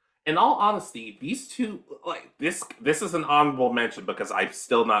 In all honesty, these two like this is an honorable mention because I'm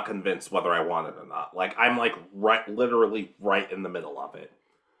still not convinced whether I want it or not. Like I'm like right literally right in the middle of it.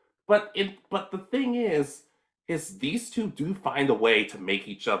 But the thing is these two do find a way to make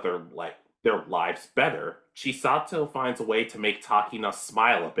each other like their lives better. Chisato finds a way to make Takina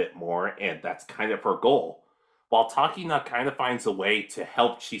smile a bit more, and that's kind of her goal. While Takina kind of finds a way to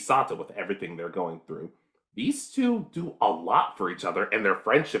help Chisato with everything they're going through. These two do a lot for each other, and their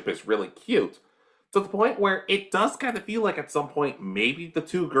friendship is really cute. To the point where it does kind of feel like at some point maybe the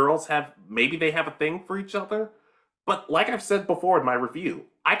two girls have maybe they have a thing for each other. But like I've said before in my review,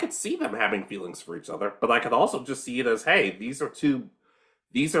 I could see them having feelings for each other, but I could also just see it as, hey, these are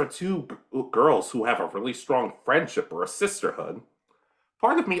two girls who have a really strong friendship or a sisterhood.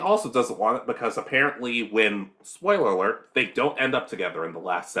 Part of me also doesn't want it because apparently, when spoiler alert, they don't end up together in the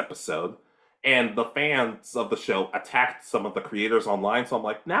last episode, and the fans of the show attacked some of the creators online. So I'm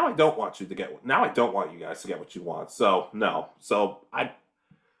like, now I don't want you guys to get what you want. So no,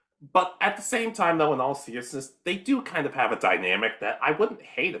 but at the same time, though, in all seriousness, they do kind of have a dynamic that I wouldn't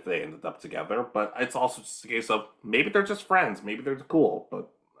hate if they ended up together. But it's also just a case of maybe they're just friends, maybe they're cool.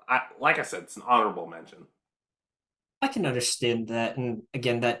 But like I said, it's an honorable mention. I can understand that. And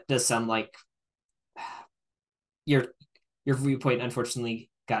again, that does sound like your your viewpoint unfortunately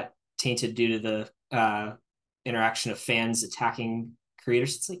got tainted due to the interaction of fans attacking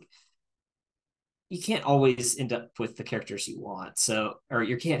creators. It's like you can't always end up with the characters you want. So, or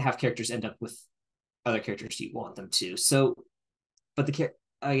you can't have characters end up with other characters you want them to. So, but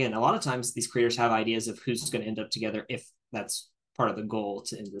again, a lot of times these creators have ideas of who's going to end up together if that's part of the goal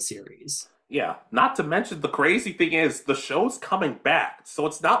to end the series. Yeah, not to mention the crazy thing is the show's coming back, so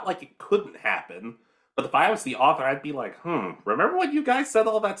it's not like it couldn't happen. But if I was the author, I'd be like, remember when you guys said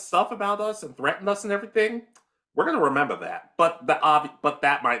all that stuff about us and threatened us and everything? We're gonna remember that. But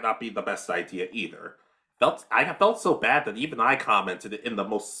that might not be the best idea either. I felt so bad that even I commented in the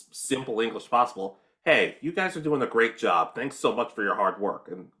most simple English possible. Hey, you guys are doing a great job. Thanks so much for your hard work.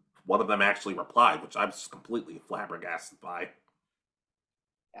 And one of them actually replied, which I was just completely flabbergasted by.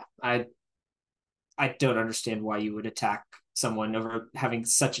 Yeah, I don't understand why you would attack someone over having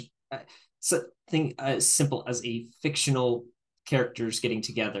such a thing as simple as a fictional characters getting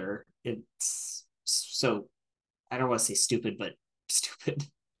together. It's so I don't want to say stupid, but stupid.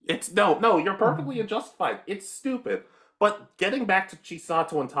 It's no, you're perfectly justified. It's stupid. But getting back to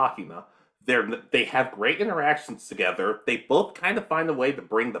Chisato and Takina, they have great interactions together. They both kind of find a way to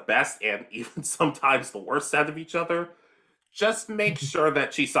bring the best and even sometimes the worst out of each other. Just make sure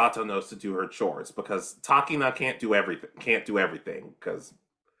that Chisato knows to do her chores because Takina can't do everything. Can't do everything because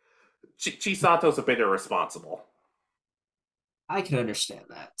Chisato's a bit irresponsible. I can understand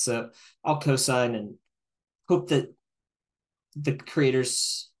that. So I'll co-sign and hope that the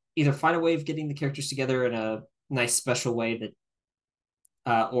creators either find a way of getting the characters together in a nice special way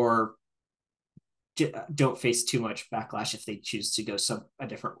that or don't face too much backlash if they choose to go a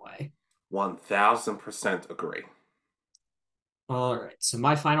different way. 1000% agree. All right. So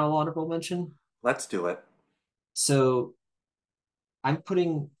my final honorable mention. Let's do it. So I'm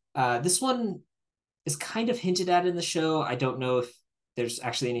putting this one is kind of hinted at in the show. I don't know if there's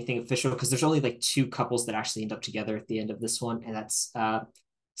actually anything official because there's only like two couples that actually end up together at the end of this one, and that's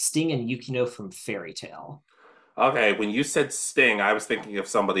Sting and Yukino from Fairy Tale. Okay, when you said Sting, I was thinking of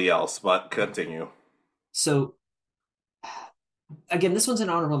somebody else, but continue. So again, this one's an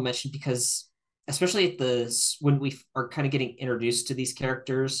honorable mention because especially at the when we are kind of getting introduced to these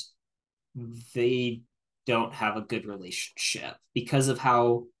characters, they don't have a good relationship because of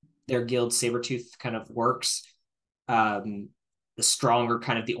how their guild Sabretooth kind of works. The strong are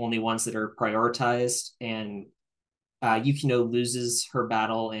kind of the only ones that are prioritized, and Yukino loses her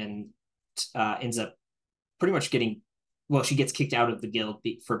battle and ends up pretty much she gets kicked out of the guild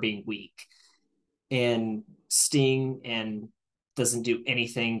for being weak. And Sting and doesn't do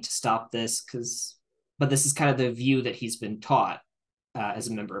anything to stop this but this is kind of the view that he's been taught as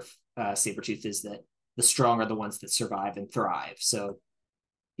a member of Sabretooth is that the strong are the ones that survive and thrive. So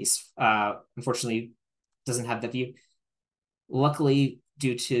he's unfortunately doesn't have that view. Luckily,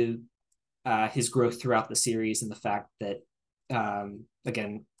 due to his growth throughout the series and the fact that,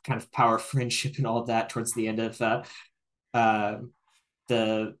 again, kind of power, friendship, and all of that towards the end of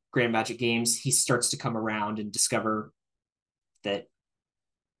the Grand Magic Games, he starts to come around and discover that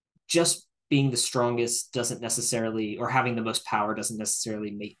just being the strongest doesn't necessarily, or having the most power doesn't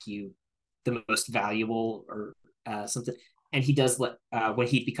necessarily make you the most valuable or something. And he does let, when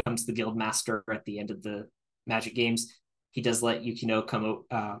he becomes the guild master at the end of the Magic Games, he does let Yukino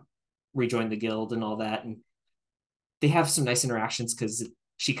rejoin the guild and all that. And they have some nice interactions because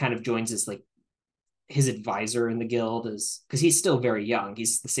she kind of joins as like his advisor in the guild, is because he's still very young.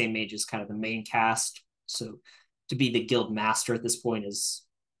 He's the same age as kind of the main cast. So to be the guild master at this point is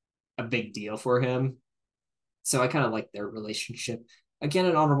a big deal for him. So I kind of like their relationship. Again,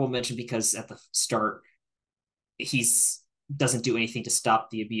 an honorable mention because at the start, he's doesn't do anything to stop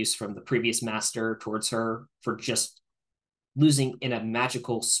the abuse from the previous master towards her for just losing in a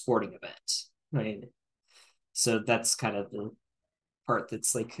magical sporting event. Right. So that's kind of the part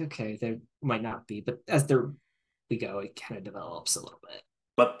that's like, okay, there might not be, but as there we go, it kind of develops a little bit.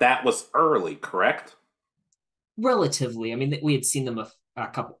 But that was early, correct? Relatively, I mean, we had seen them a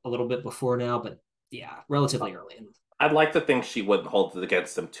little bit before now, but yeah, relatively early. I'd like to think she wouldn't hold it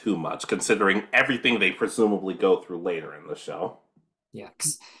against them too much, considering everything they presumably go through later in the show. Yeah,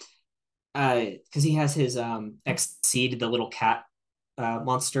 because he has his Exceed, the little cat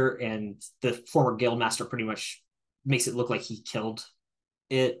monster, and the former guild master pretty much makes it look like he killed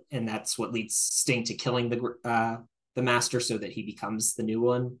it, and that's what leads Sting to killing the master so that he becomes the new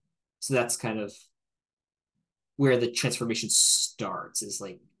one. So that's kind of where the transformation starts, is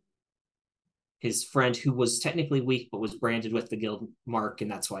like his friend who was technically weak but was branded with the guild mark,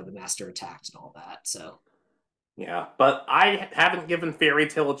 and that's why the master attacked and all that. So yeah, but I haven't given Fairy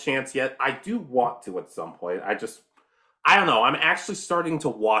Tale a chance yet. I do want to at some point. I don't know. I'm actually starting to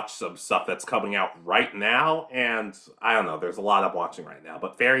watch some stuff that's coming out right now, and I don't know. There's a lot I'm watching right now,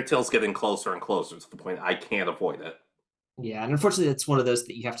 but Fairy Tale's getting closer and closer to the point I can't avoid it. yeah, and unfortunately, it's one of those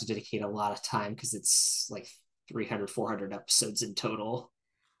that you have to dedicate a lot of time because it's like 300, 400 episodes in total.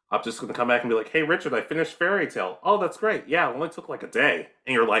 I'm just going to come back and be like, hey, Richard, I finished Fairy Tale. Oh, that's great. Yeah, it only took like a day.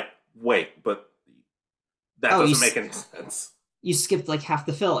 And you're like, wait, but that Oh, doesn't make any sense. You skipped like half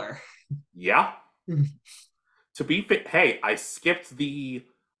the filler. Yeah. To be fit, hey, I skipped the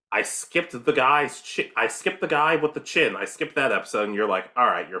guy's chin. I skipped the guy with the chin. I skipped that episode, and you're like, all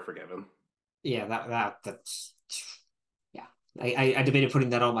right, you're forgiven. Yeah, that's yeah. I debated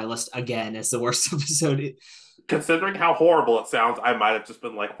putting that on my list again as the worst episode. Considering how horrible it sounds, I might have just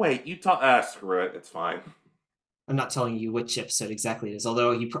been like, wait, you talk, screw it, it's fine. I'm not telling you which episode exactly it is,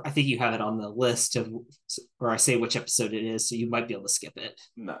 although I think you have it on the list of, or I say which episode it is, so you might be able to skip it.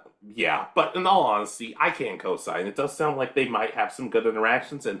 No, yeah, but in all honesty, I can't co-sign. It does sound like they might have some good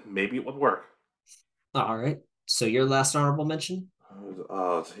interactions, and maybe it would work. All right. So your last honorable mention?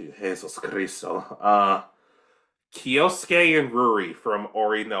 Oh, Jesus Cristo. Kyosuke and Ruri from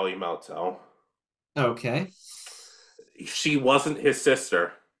Ori no Imoto. Okay. She wasn't his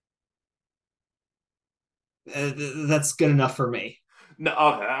sister. That's good enough for me. No, okay,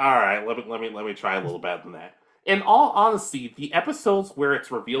 all right. Let me try a little better than that. In all honesty, the episodes where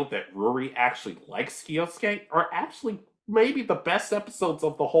it's revealed that Ruri actually likes Kyosuke are actually maybe the best episodes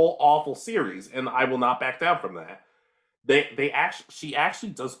of the whole awful series, and I will not back down from that. She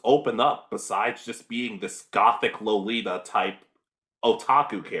actually does open up besides just being this gothic Lolita type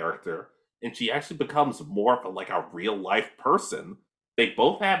otaku character, and she actually becomes more of like a real life person. They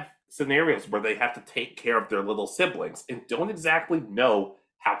both have scenarios where they have to take care of their little siblings and don't exactly know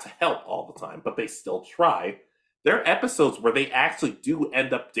how to help all the time, but they still try. There are episodes where they actually do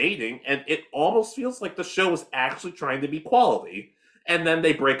end up dating, and it almost feels like the show is actually trying to be quality. And then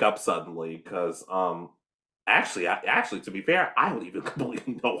they break up suddenly because, actually, to be fair, I don't even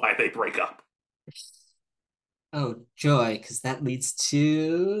completely know why they break up. Oh, joy, because that leads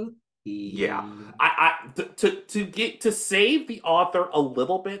to the Yeah, to get to save the author a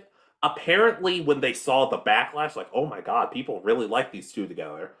little bit. Apparently, when they saw the backlash, like, oh my god, people really like these two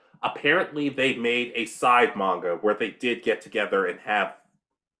together. Apparently, they made a side manga where they did get together and have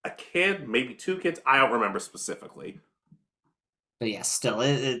a kid, maybe two kids. I don't remember specifically. But yeah, still,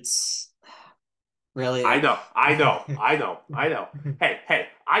 it's really. I know. Hey,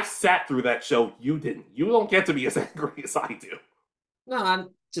 I sat through that show. You didn't. You don't get to be as angry as I do. No, I'm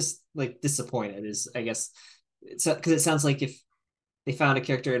just like disappointed. Is I guess it's because it sounds like if they found a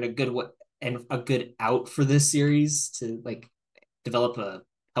character in a good way and a good out for this series to like develop a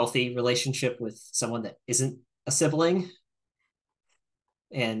healthy relationship with someone that isn't a sibling,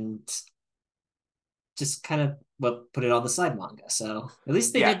 and just kind of put it on the side manga. So at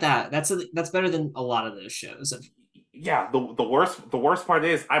least they Yeah, did that. That's better than a lot of those shows. yeah. The worst part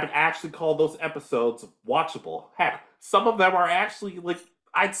is I would actually call those episodes watchable. Heck, some of them are actually like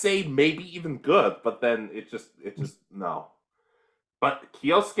I'd say maybe even good, but then it just no. But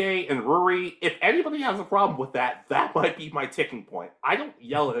Kyosuke and Ruri, if anybody has a problem with that, that might be my ticking point. I don't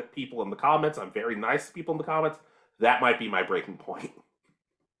yell at people in the comments. I'm very nice to people in the comments. That might be my breaking point.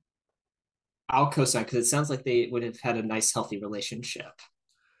 I'll co-sign because it sounds like they would have had a nice, healthy relationship.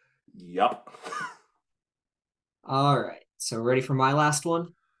 Yup. All right. So ready for my last one?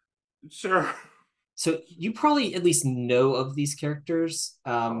 Sure. So you probably at least know of these characters.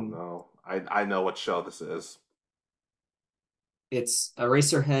 Oh no. I know what show this is. It's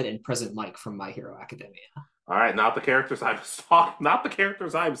Eraserhead and Present Mike from My Hero Academia. All right, not the characters I was talking, not the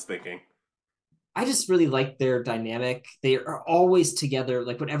characters I was thinking. I just really like their dynamic. They are always together.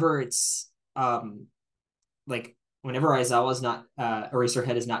 Like whenever it's like whenever Aizawa's not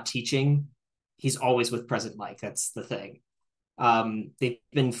Eraserhead is not teaching, he's always with Present Mike. That's the thing. They've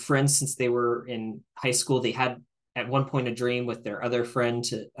been friends since they were in high school. They had at one point a dream with their other friend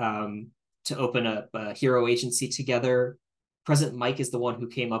to open a hero agency together. Present Mike is the one who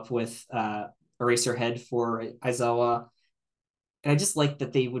came up with Eraserhead for Aizawa, and I just like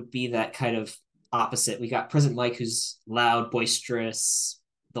that they would be that kind of opposite. We got Present Mike, who's loud, boisterous,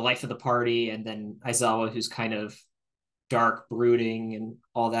 the life of the party, and then Aizawa, who's kind of dark, brooding, and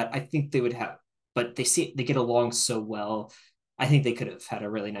all that. I think they would have, but they get along so well. I think they could have had a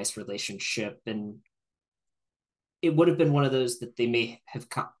really nice relationship, and it would have been one of those that they may have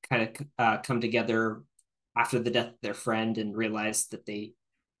kind of come together after the death of their friend and realized that they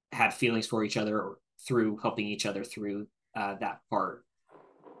had feelings for each other through helping each other through that part.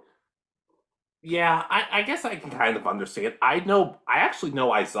 Yeah, I guess I can kind of understand. I actually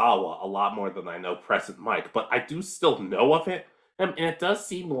know Aizawa a lot more than I know Present Mike, but I do still know of it. And it does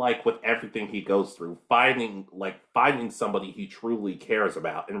seem like with everything he goes through, finding somebody he truly cares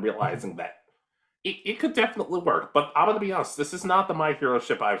about and realizing that it could definitely work. But I'm gonna be honest, this is not the My Hero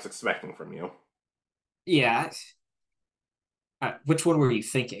ship I was expecting from you. Yeah. Which one were you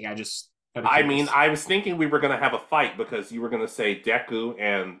thinking? I'm I mean, curious. I was thinking we were gonna have a fight because you were gonna say Deku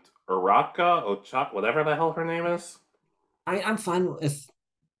and Uraka, Ochak, whatever the hell her name is. I'm fine with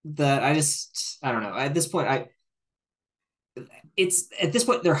that. I don't know. At this point, it's at this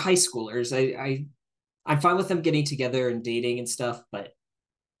point they're high schoolers. I'm fine with them getting together and dating and stuff, but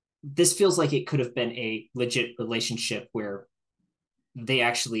this feels like it could have been a legit relationship where they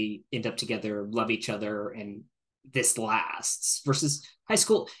actually end up together, love each other, and this lasts. Versus high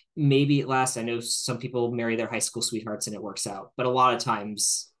school, maybe it lasts. I know some people marry their high school sweethearts and it works out, but a lot of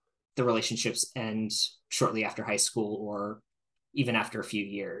times the relationships end shortly after high school or even after a few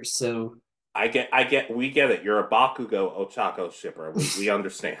years. So We get it. You're a Bakugo Ochako shipper. We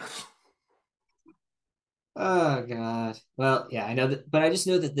understand. oh god. Well, yeah, I know that, but I just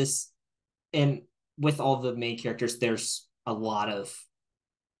know that this and with all the main characters, there's a lot of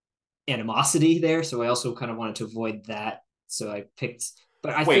animosity there. So I also kind of wanted to avoid that. So I picked,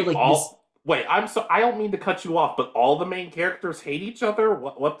 but I feel like this I don't mean to cut you off, but all the main characters hate each other?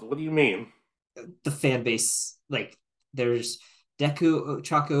 What do you mean? the fan base like there's Deku,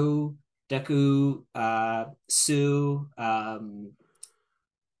 Chaco, Deku, Sue,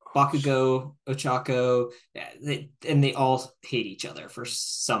 Bakugo, Ochako, and they all hate each other for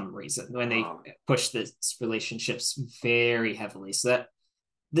some reason when they Um, push this relationships very heavily. So that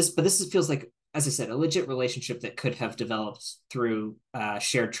this feels like, as I said, a legit relationship that could have developed through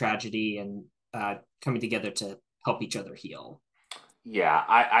shared tragedy and coming together to help each other heal. yeah,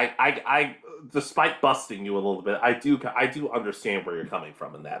 despite busting you a little bit, I do understand where you're coming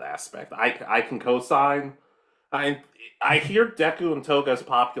from in that aspect. I can co-sign. I I hear Deku and Toga is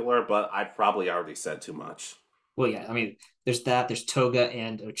popular, but I've probably already said too much. Well, yeah, I mean, there's that. There's Toga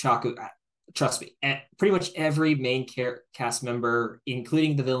and Ochaku. Trust me, pretty much every main cast member,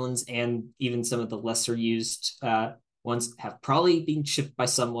 including the villains and even some of the lesser used ones, have probably been shipped by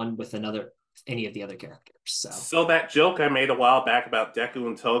someone with any of the other characters. So So that joke I made a while back about Deku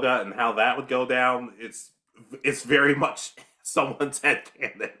and Toga and how that would go down, it's very much someone's head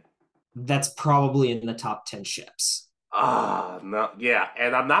headcanon. that's probably in the top 10 ships. Ah, no, yeah,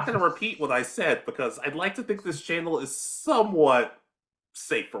 and I'm not going to repeat what I said because I'd like to think this channel is somewhat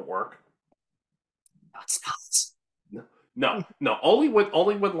safe for work. No, it's No, only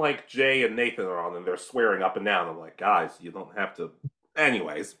when like Jay and Nathan are on and they're swearing up and down. I'm like, guys, you don't have to.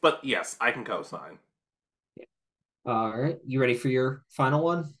 Anyways, but yes, I can co-sign. not. All right, you ready for your final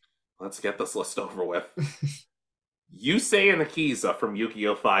one? Let's get this list over with. Yusei and Akiza from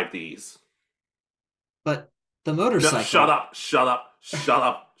Yu-Gi-Oh! 5Ds. But the No, shut motorcycle. up, shut up, shut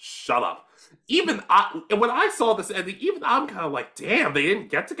up, shut up. When I saw this ending, even I'm kind of like, damn, they didn't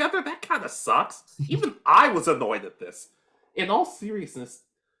get together? That kind of sucks. Even I was annoyed at this. In all seriousness,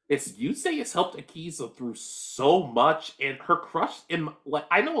 it's Yusei has helped Akiza through so much, and her crush, like,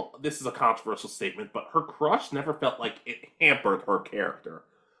 I know this is a controversial statement, but her crush never felt like it hampered her character.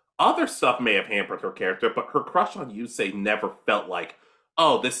 Other stuff may have hampered her character, but her crush on Yusei never felt like,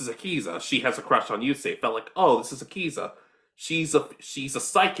 oh, this is Akiza. She has a crush on Yusei. It felt like, oh, this is Akiza. she's a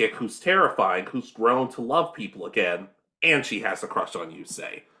psychic who's terrifying, who's grown to love people again, and she has a crush on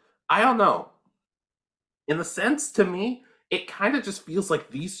Yusei. I don't know. In a sense, to me, it kind of just feels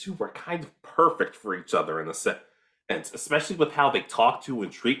like these two were kind of perfect for each other in a sense, especially with how they talk to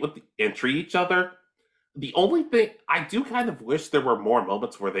and treat each other. The only thing I do kind of wish there were more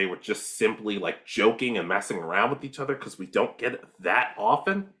moments where they were just simply like joking and messing around with each other, because we don't get it that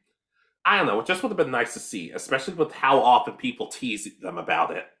often. I don't know, it just would have been nice to see, especially with how often people tease them about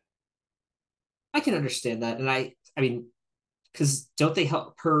it. I can understand that, and I mean, because don't they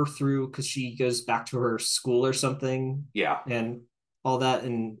help her through because she goes back to her school or something? Yeah. And all that,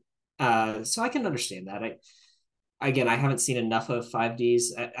 and so I can understand that. I haven't seen enough of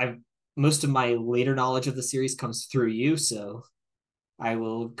 5Ds. I've most of my later knowledge of the series comes through you, so I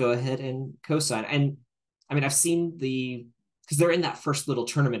will go ahead and co-sign. And I mean, I've seen because they're in that first little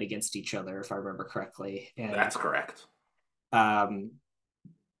tournament against each other, if I remember correctly. And that's correct.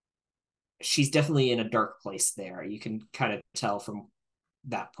 She's definitely in a dark place there. You can kind of tell from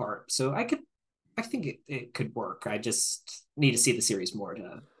that part. So I think it could work. I just need to see the series more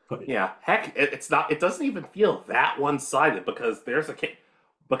to put it. Yeah, heck, it's not. It doesn't even feel that one-sided, because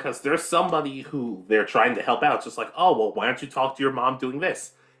there's somebody who they're trying to help out. It's just like, oh well, why don't you talk to your mom doing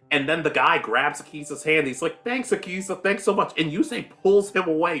this? And then the guy grabs Akisa's hand. He's like, "Thanks, Akisa. Thanks so much." And Yusei pulls him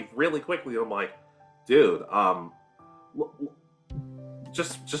away really quickly. I'm like, dude,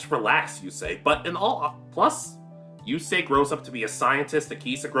 just relax, Yusei. But plus, Yusei grows up to be a scientist.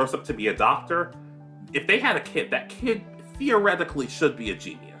 Akisa grows up to be a doctor. If they had a kid, that kid theoretically should be a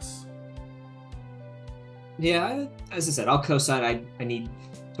genius. Yeah, as I said, I'll co-sign. I need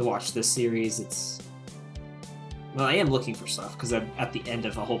to watch this series. Well, I am looking for stuff because I'm at the end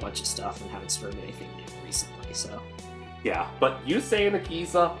of a whole bunch of stuff and haven't started anything new recently, so. Yeah, but Yusei and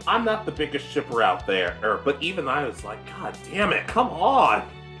Akisa, I'm not the biggest shipper out there. But even I was like, God damn it, come on!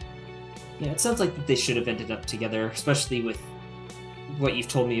 Yeah, it sounds like they should have ended up together, especially with what you've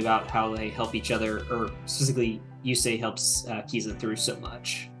told me about how they help each other, or specifically Yusei helps Akisa through so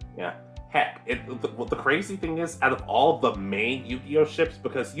much. Yeah. Heck, the crazy thing is, out of all the main Yu-Gi-Oh ships,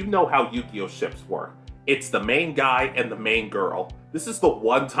 because you know how Yu-Gi-Oh ships work, it's the main guy and the main girl. This is the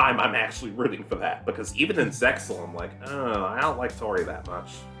one time I'm actually rooting for that, because even in Zexal, I'm like, oh, I don't like Tori that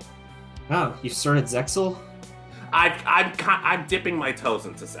much. Oh, you started Zexal? I'm dipping my toes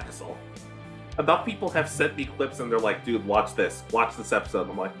into Zexal. Enough people have sent me clips and they're like, dude, watch this episode.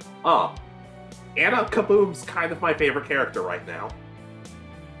 I'm like, oh, Anna Kaboom's kind of my favorite character right now.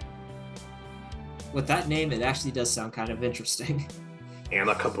 With that name, it actually does sound kind of interesting.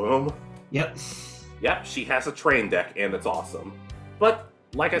 Anna Kaboom? Yep. Yep, she has a train deck, and it's awesome. But,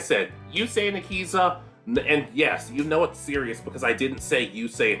 like I said, Yusei and Akisa, and yes, you know it's serious because I didn't say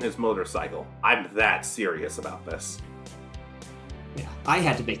Yusei and his motorcycle. I'm that serious about this. Yeah, I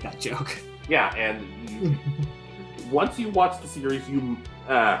had to make that joke. Yeah, and once you watch the series, who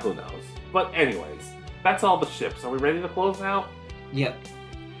knows. But anyways, that's all the ships. Are we ready to close out? Yep.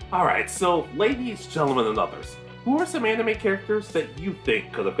 Alright, so ladies, gentlemen, and others, who are some anime characters that you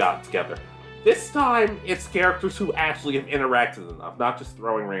think could have gotten together? This time, it's characters who actually have interacted enough, not just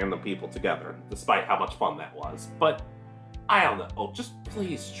throwing random people together, despite how much fun that was. But, I don't know, just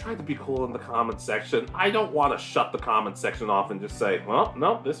please try to be cool in the comments section. I don't want to shut the comments section off and just say, well,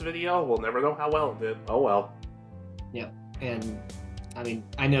 no, this video, we'll never know how well it did. Oh well. Yep, and I mean,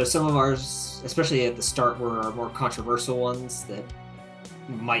 I know some of ours, especially at the start, were our more controversial ones that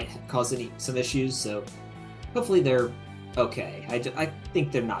might cause some issues, so hopefully they're okay. I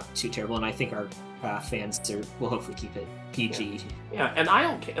think they're not too terrible, and I think our fans will hopefully keep it PG. Yeah, and I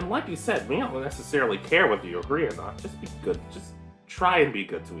don't care. And like you said, we don't necessarily care whether you agree or not. Just be good. Just try and be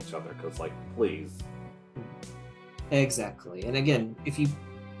good to each other, because, like, please. Exactly. And again, if you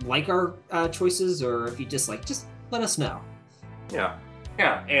like our choices, or if you dislike, just let us know. Yeah.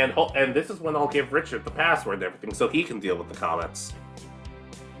 Yeah, and this is when I'll give Richard the password and everything, so he can deal with the comments.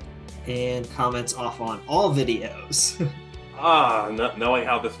 And comments off on all videos. Knowing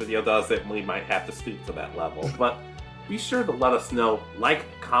how this video does it, we might have to stoop to that level. But be sure to let us know, like,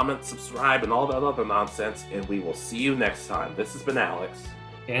 comment, subscribe, and all that other nonsense, and we will see you next time. This has been Alex.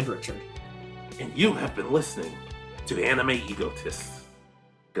 And Richard. And you have been listening to Anime Egotists.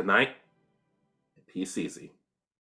 Good night, and peace easy.